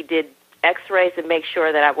wrong. He did x-rays to make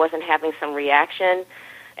sure that I wasn't having some reaction.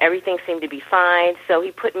 Everything seemed to be fine. So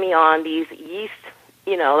he put me on these yeast,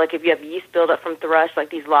 like if you have yeast buildup from thrush,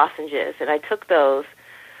 like these lozenges, and I took those.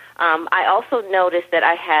 I also noticed that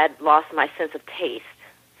I had lost my sense of taste.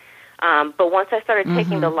 But once I started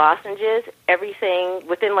taking the lozenges, everything,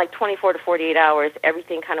 within like 24 to 48 hours,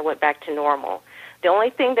 everything kind of went back to normal. The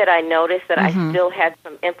only thing that I noticed that I still had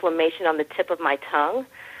some inflammation on the tip of my tongue,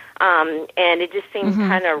 and it just seemed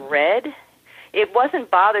kind of red. It wasn't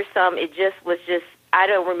bothersome. It just was I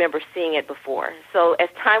don't remember seeing it before. So as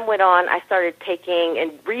time went on, I started taking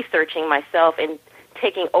and researching myself and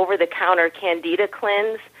taking over-the-counter Candida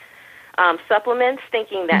Cleanse supplements,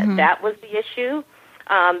 thinking that that was the issue.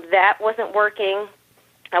 That wasn't working.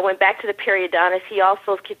 I went back to the periodontist. He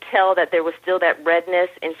also could tell that there was still that redness,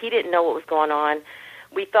 and he didn't know what was going on.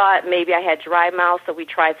 We thought maybe I had dry mouth, so we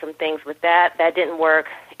tried some things with that. That didn't work.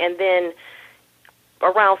 And then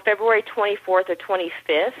around February 24th or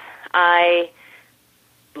 25th, I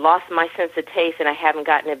lost my sense of taste, and I haven't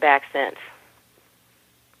gotten it back since.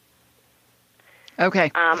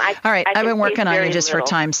 Okay. All right. I've been working on you just for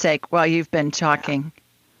time's sake while you've been talking.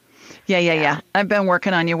 Yeah. I've been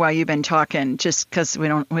working on you while you've been talking just because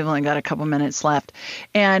we've only got a couple minutes left.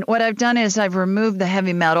 And what I've done is I've removed the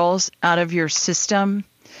heavy metals out of your system.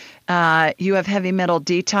 You have heavy metal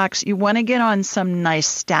detox. You want to get on some nice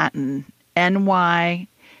statin, NYSTATIN.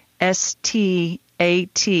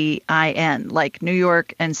 Nystatin, like New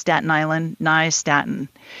York and Staten Island, Nystatin.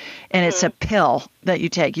 And it's a pill that you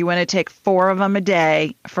take. You want to take 4 of them a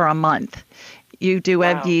day for a month. You do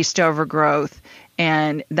have yeast overgrowth,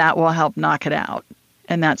 and that will help knock it out.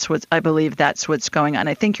 And I believe that's what's going on.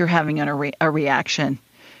 I think you're having a reaction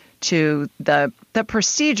to the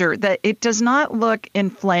procedure, that it does not look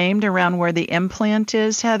inflamed around where the implant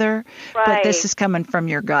is, Heather, but this is coming from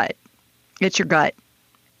your gut. It's your gut.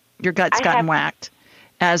 Your gut's gotten whacked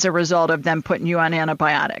as a result of them putting you on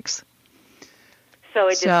antibiotics. So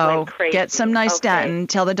it just went crazy. Get some Nystatin. Okay.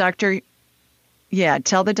 Tell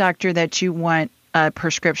the doctor that you want a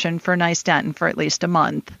prescription for Nystatin for at least a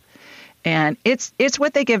month. And it's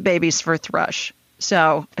what they give babies for thrush.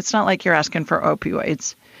 So it's not like you're asking for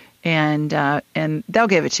opioids. And they'll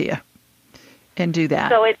give it to you. And do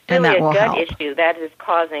that. So it's really a gut issue that is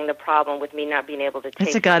causing the problem with me not being able to take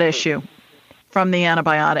It's a gut issue from the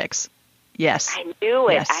antibiotics. Yes. I knew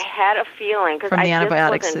it. Yes. I had a feeling because I just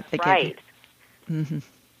wasn't right. Mm-hmm.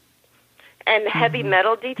 And heavy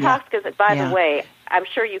metal detox, because by the way, I'm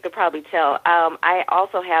sure you could probably tell, I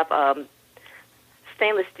also have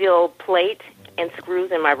stainless steel plate and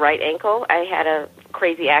screws in my right ankle. I had a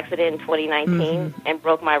crazy accident in 2019 and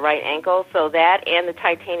broke my right ankle. So that and the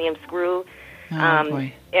titanium screw. So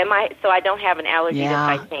I don't have an allergy to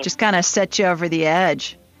titanium. Just kind of set you over the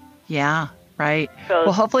edge. Yeah, right. So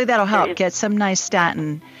well, hopefully that'll help. Get some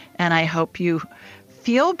Nystatin, and I hope you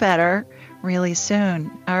feel better really soon.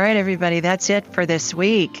 All right, everybody, that's it for this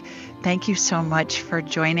week. Thank you so much for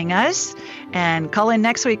joining us. And call in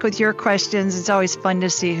next week with your questions. It's always fun to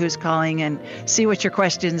see who's calling and see what your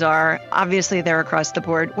questions are. Obviously, they're across the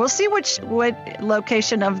board. We'll see what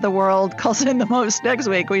location of the world calls in the most next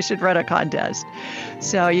week. We should run a contest.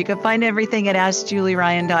 So you can find everything at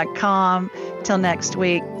AskJulieRyan.com. Till next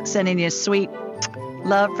week, sending you sweet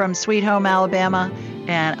love from Sweet Home, Alabama.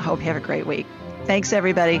 And I hope you have a great week. Thanks,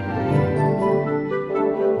 everybody.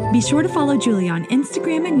 Be sure to follow Julie on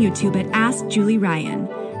Instagram and YouTube at Ask Julie Ryan,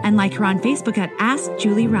 and like her on Facebook at Ask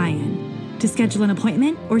Julie Ryan. To schedule an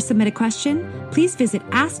appointment or submit a question, please visit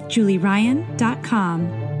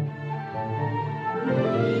AskJulieRyan.com.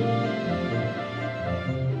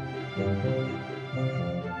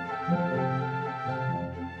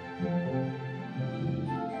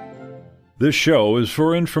 This show is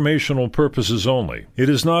for informational purposes only. It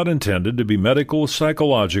is not intended to be medical,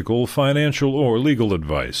 psychological, financial, or legal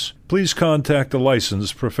advice. Please contact a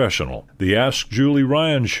licensed professional. The Ask Julie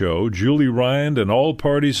Ryan Show, Julie Ryan and all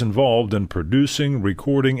parties involved in producing,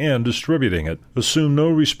 recording, and distributing it assume no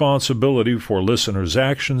responsibility for listeners'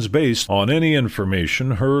 actions based on any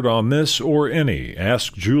information heard on this or any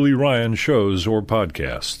Ask Julie Ryan shows or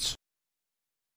podcasts.